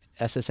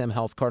SSM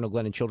Health, Cardinal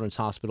Glennon Children's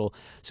Hospital.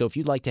 So if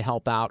you'd like to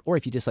help out, or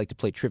if you just like to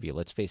play trivia,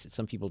 let's face it,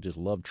 some people just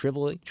love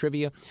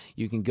trivia.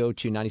 You can go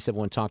to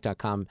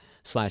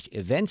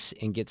 971talk.com/events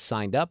and get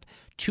signed up.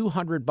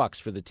 $200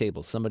 for the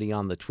table. Somebody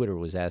on the Twitter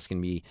was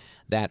asking me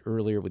that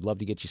earlier. We'd love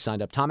to get you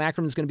signed up. Tom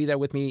Ackerman's going to be there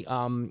with me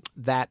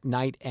that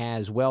night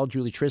as well.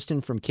 Julie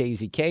Tristan from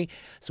KZK.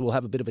 So we'll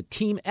have a bit of a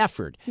team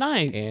effort.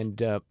 Nice.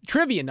 And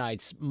trivia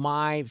nights,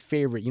 my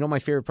favorite. You know what my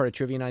favorite part of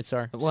trivia nights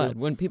are? What?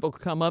 When people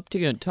come up to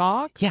you and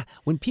talk? Yeah.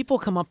 When people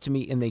come up to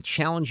me and they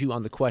challenge you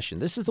on the question.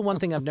 This is the one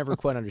thing I've never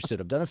quite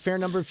understood. I've done a fair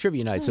number of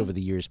trivia nights over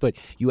the years. But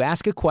you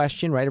ask a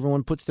question, right?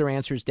 Everyone puts their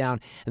answers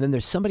down. And then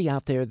there's somebody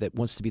out there that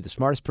wants to be the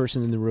smartest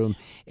person in the room.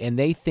 And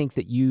they think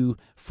that you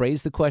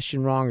phrased the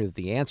question wrong or that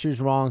the answer is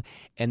wrong,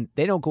 and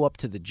they don't go up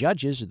to the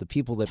judges or the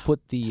people that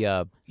put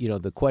the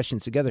the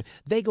questions together.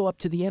 They go up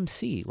to the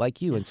MC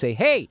like you and say,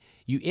 "Hey,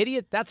 you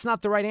idiot! That's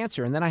not the right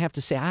answer." And then I have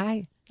to say,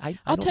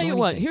 I'll tell you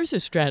what. Here's a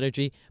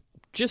strategy: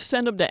 just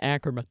send them to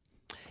Ackerman.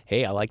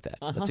 Hey, I like that.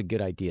 That's a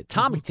good idea.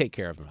 Tom can take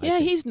care of him. Yeah,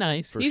 he's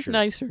nice. He's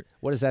nicer.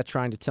 What is that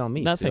trying to tell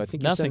me? Nothing. So I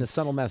think you're sending a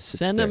subtle message.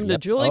 Send him to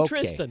Julie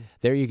Tristan.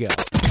 There you go.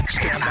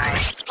 Stand by.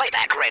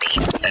 Playback ready.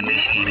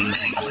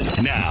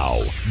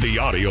 Now, the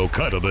audio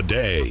cut of the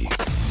day.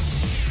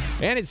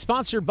 And it's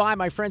sponsored by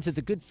my friends at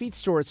the Good Feet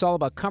Store. It's all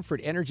about comfort,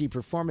 energy,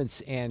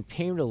 performance, and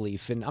pain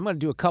relief. And I'm going to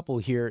do a couple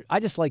here. I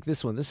just like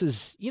this one. This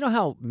is, you know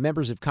how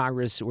members of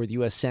Congress or the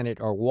U.S.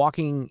 Senate are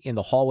walking in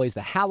the hallways,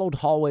 the hallowed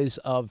hallways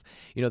of,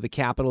 the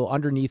Capitol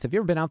underneath. Have you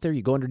ever been out there?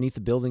 You go underneath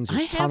the buildings.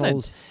 There's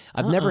tunnels.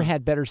 I've never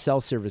had better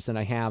cell service than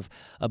I have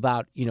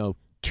about,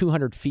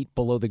 200 feet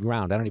below the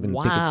ground. I don't even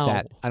think it's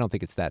that. I don't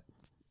think it's that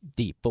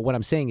deep. But what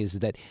I'm saying is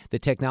that the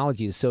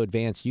technology is so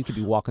advanced, you could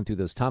be walking through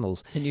those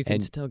tunnels and you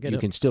can still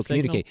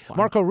communicate. Wow.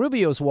 Marco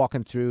Rubio's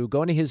walking through,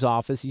 going to his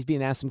office. He's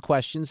being asked some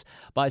questions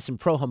by some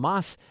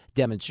pro-Hamas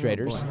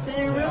demonstrators.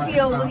 Senator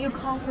Rubio, will you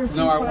call for ceasefire?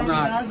 No, I will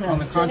not. On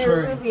the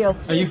contrary. Rubio,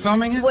 are you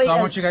filming it? Wait, I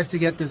want you guys to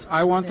get this.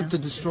 I want them to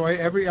destroy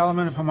every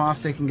element of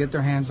Hamas they can get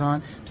their hands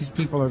on. These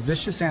people are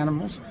vicious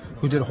animals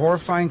who did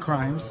horrifying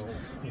crimes.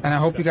 And I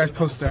hope you guys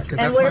post that.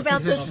 And what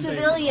about the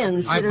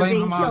civilians that are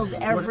being killed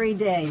every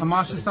day?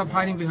 Hamas should stop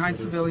hiding behind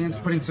civilians,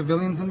 putting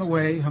civilians in the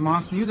way.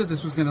 Hamas knew that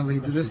this was going to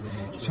lead to this.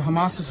 So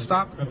Hamas should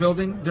stop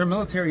building their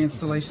military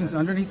installations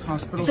underneath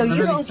hospitals. So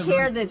you don't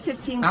care that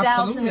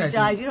 15,000 have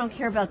died? You don't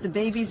care about the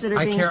babies that are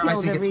being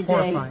killed every day? I think it's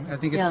horrifying. I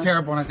think it's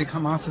terrible, and I think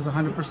Hamas is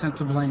 100%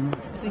 to blame.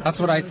 That's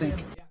what I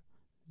think.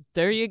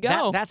 There you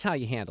go. That's how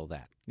you handle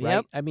that. Right?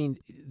 Yep. I mean,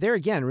 there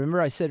again, remember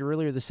I said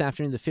earlier this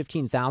afternoon the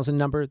 15,000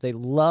 number? They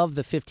love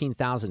the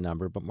 15,000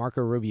 number, but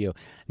Marco Rubio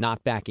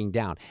not backing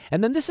down.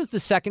 And then this is the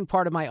second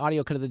part of my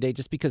audio cut of the day,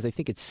 just because I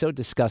think it's so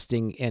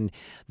disgusting. And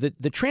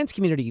the trans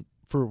community,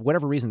 for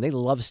whatever reason, they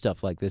love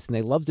stuff like this, and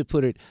they love to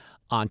put it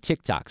on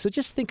TikTok. So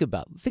just think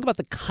about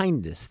the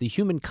kindness, the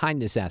human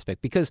kindness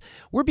aspect, because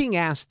we're being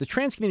asked, the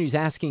trans community is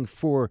asking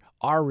for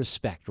our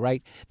respect,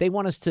 right? They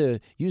want us to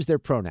use their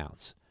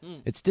pronouns.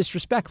 It's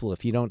disrespectful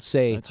if you don't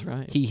say That's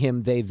right. he,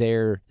 him, they,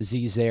 their,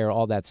 ze, their,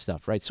 all that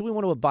stuff, right? So we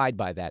want to abide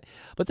by that.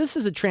 But this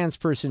is a trans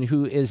person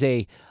who is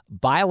a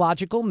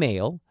biological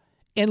male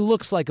and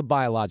looks like a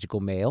biological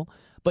male,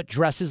 but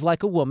dresses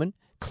like a woman,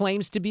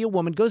 claims to be a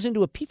woman, goes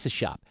into a pizza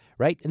shop,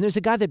 right? And there's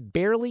a guy that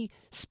barely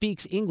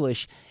speaks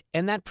English,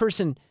 and that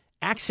person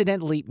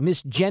accidentally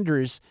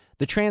misgenders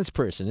the trans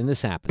person, and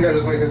this happens. You guys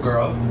look like a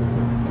girl.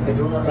 I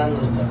do not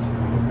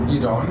understand.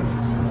 You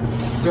don't?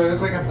 Do I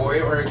look like a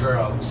boy or a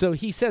girl? So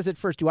he says at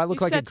first, do I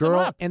look like a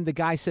girl? And the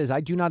guy says,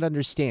 I do not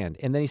understand.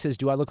 And then he says,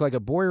 do I look like a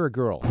boy or a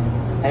girl?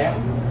 I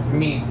am?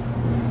 Me.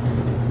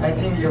 I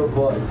think you're a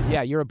boy.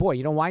 Yeah, you're a boy.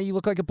 You know why you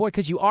look like a boy?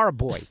 Because you are a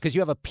boy. Because you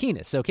have a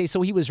penis, okay?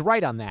 So he was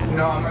right on that.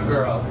 No, I'm a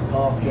girl.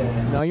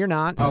 Okay. No, you're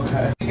not.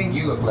 Okay. What do you think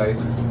you look like?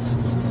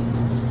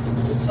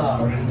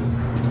 Sorry.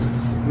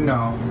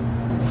 No.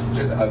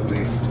 Just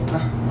ugly.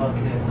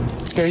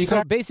 Okay. Here, you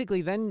so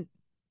basically then...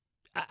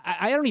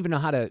 I don't even know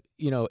how to,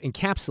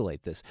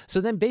 encapsulate this. So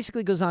then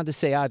basically goes on to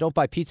say, don't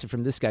buy pizza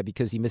from this guy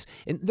because he missed.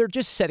 And they're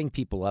just setting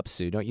people up,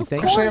 Sue, don't you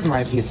think? Actually, I have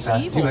my pizza.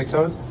 Do you like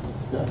those?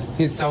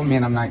 He's so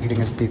mean I'm not eating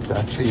his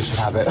pizza, so you should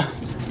have it.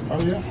 Oh,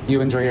 yeah?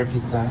 You enjoy your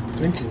pizza.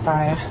 Thank you.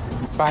 Bye.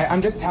 Bye.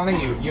 I'm just telling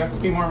you, you have to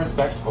be more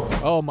respectful.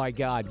 Oh, my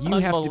God. You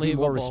have to be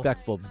more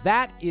respectful.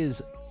 That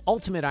is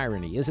ultimate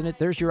irony, isn't it?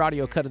 There's your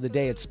audio cut of the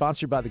day. It's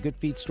sponsored by the Good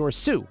Feet Store.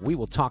 Sue, we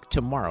will talk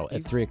tomorrow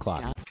at 3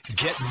 o'clock.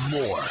 Get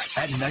more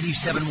at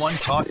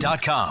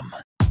 971talk.com.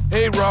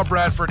 Hey, Rob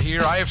Bradford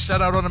here. I have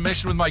set out on a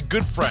mission with my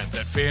good friends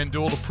at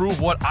FanDuel to prove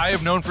what I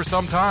have known for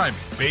some time.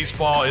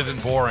 Baseball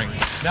isn't boring.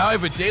 Now I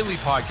have a daily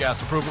podcast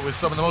to prove it with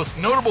some of the most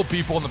notable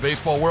people in the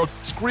baseball world,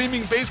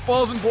 screaming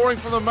baseball isn't boring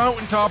from the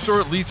mountaintops,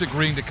 or at least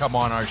agreeing to come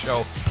on our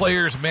show.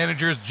 Players,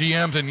 managers,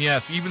 GMs, and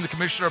yes, even the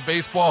commissioner of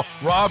baseball,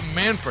 Rob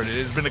Manfred.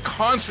 It has been a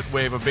constant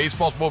wave of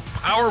baseball's most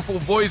powerful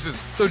voices.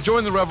 So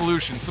join the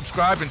revolution.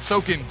 Subscribe and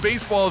soak in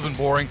Baseball Isn't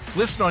Boring.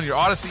 Listen on your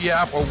Odyssey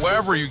app or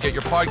wherever you get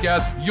your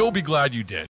podcasts. You'll be glad you did.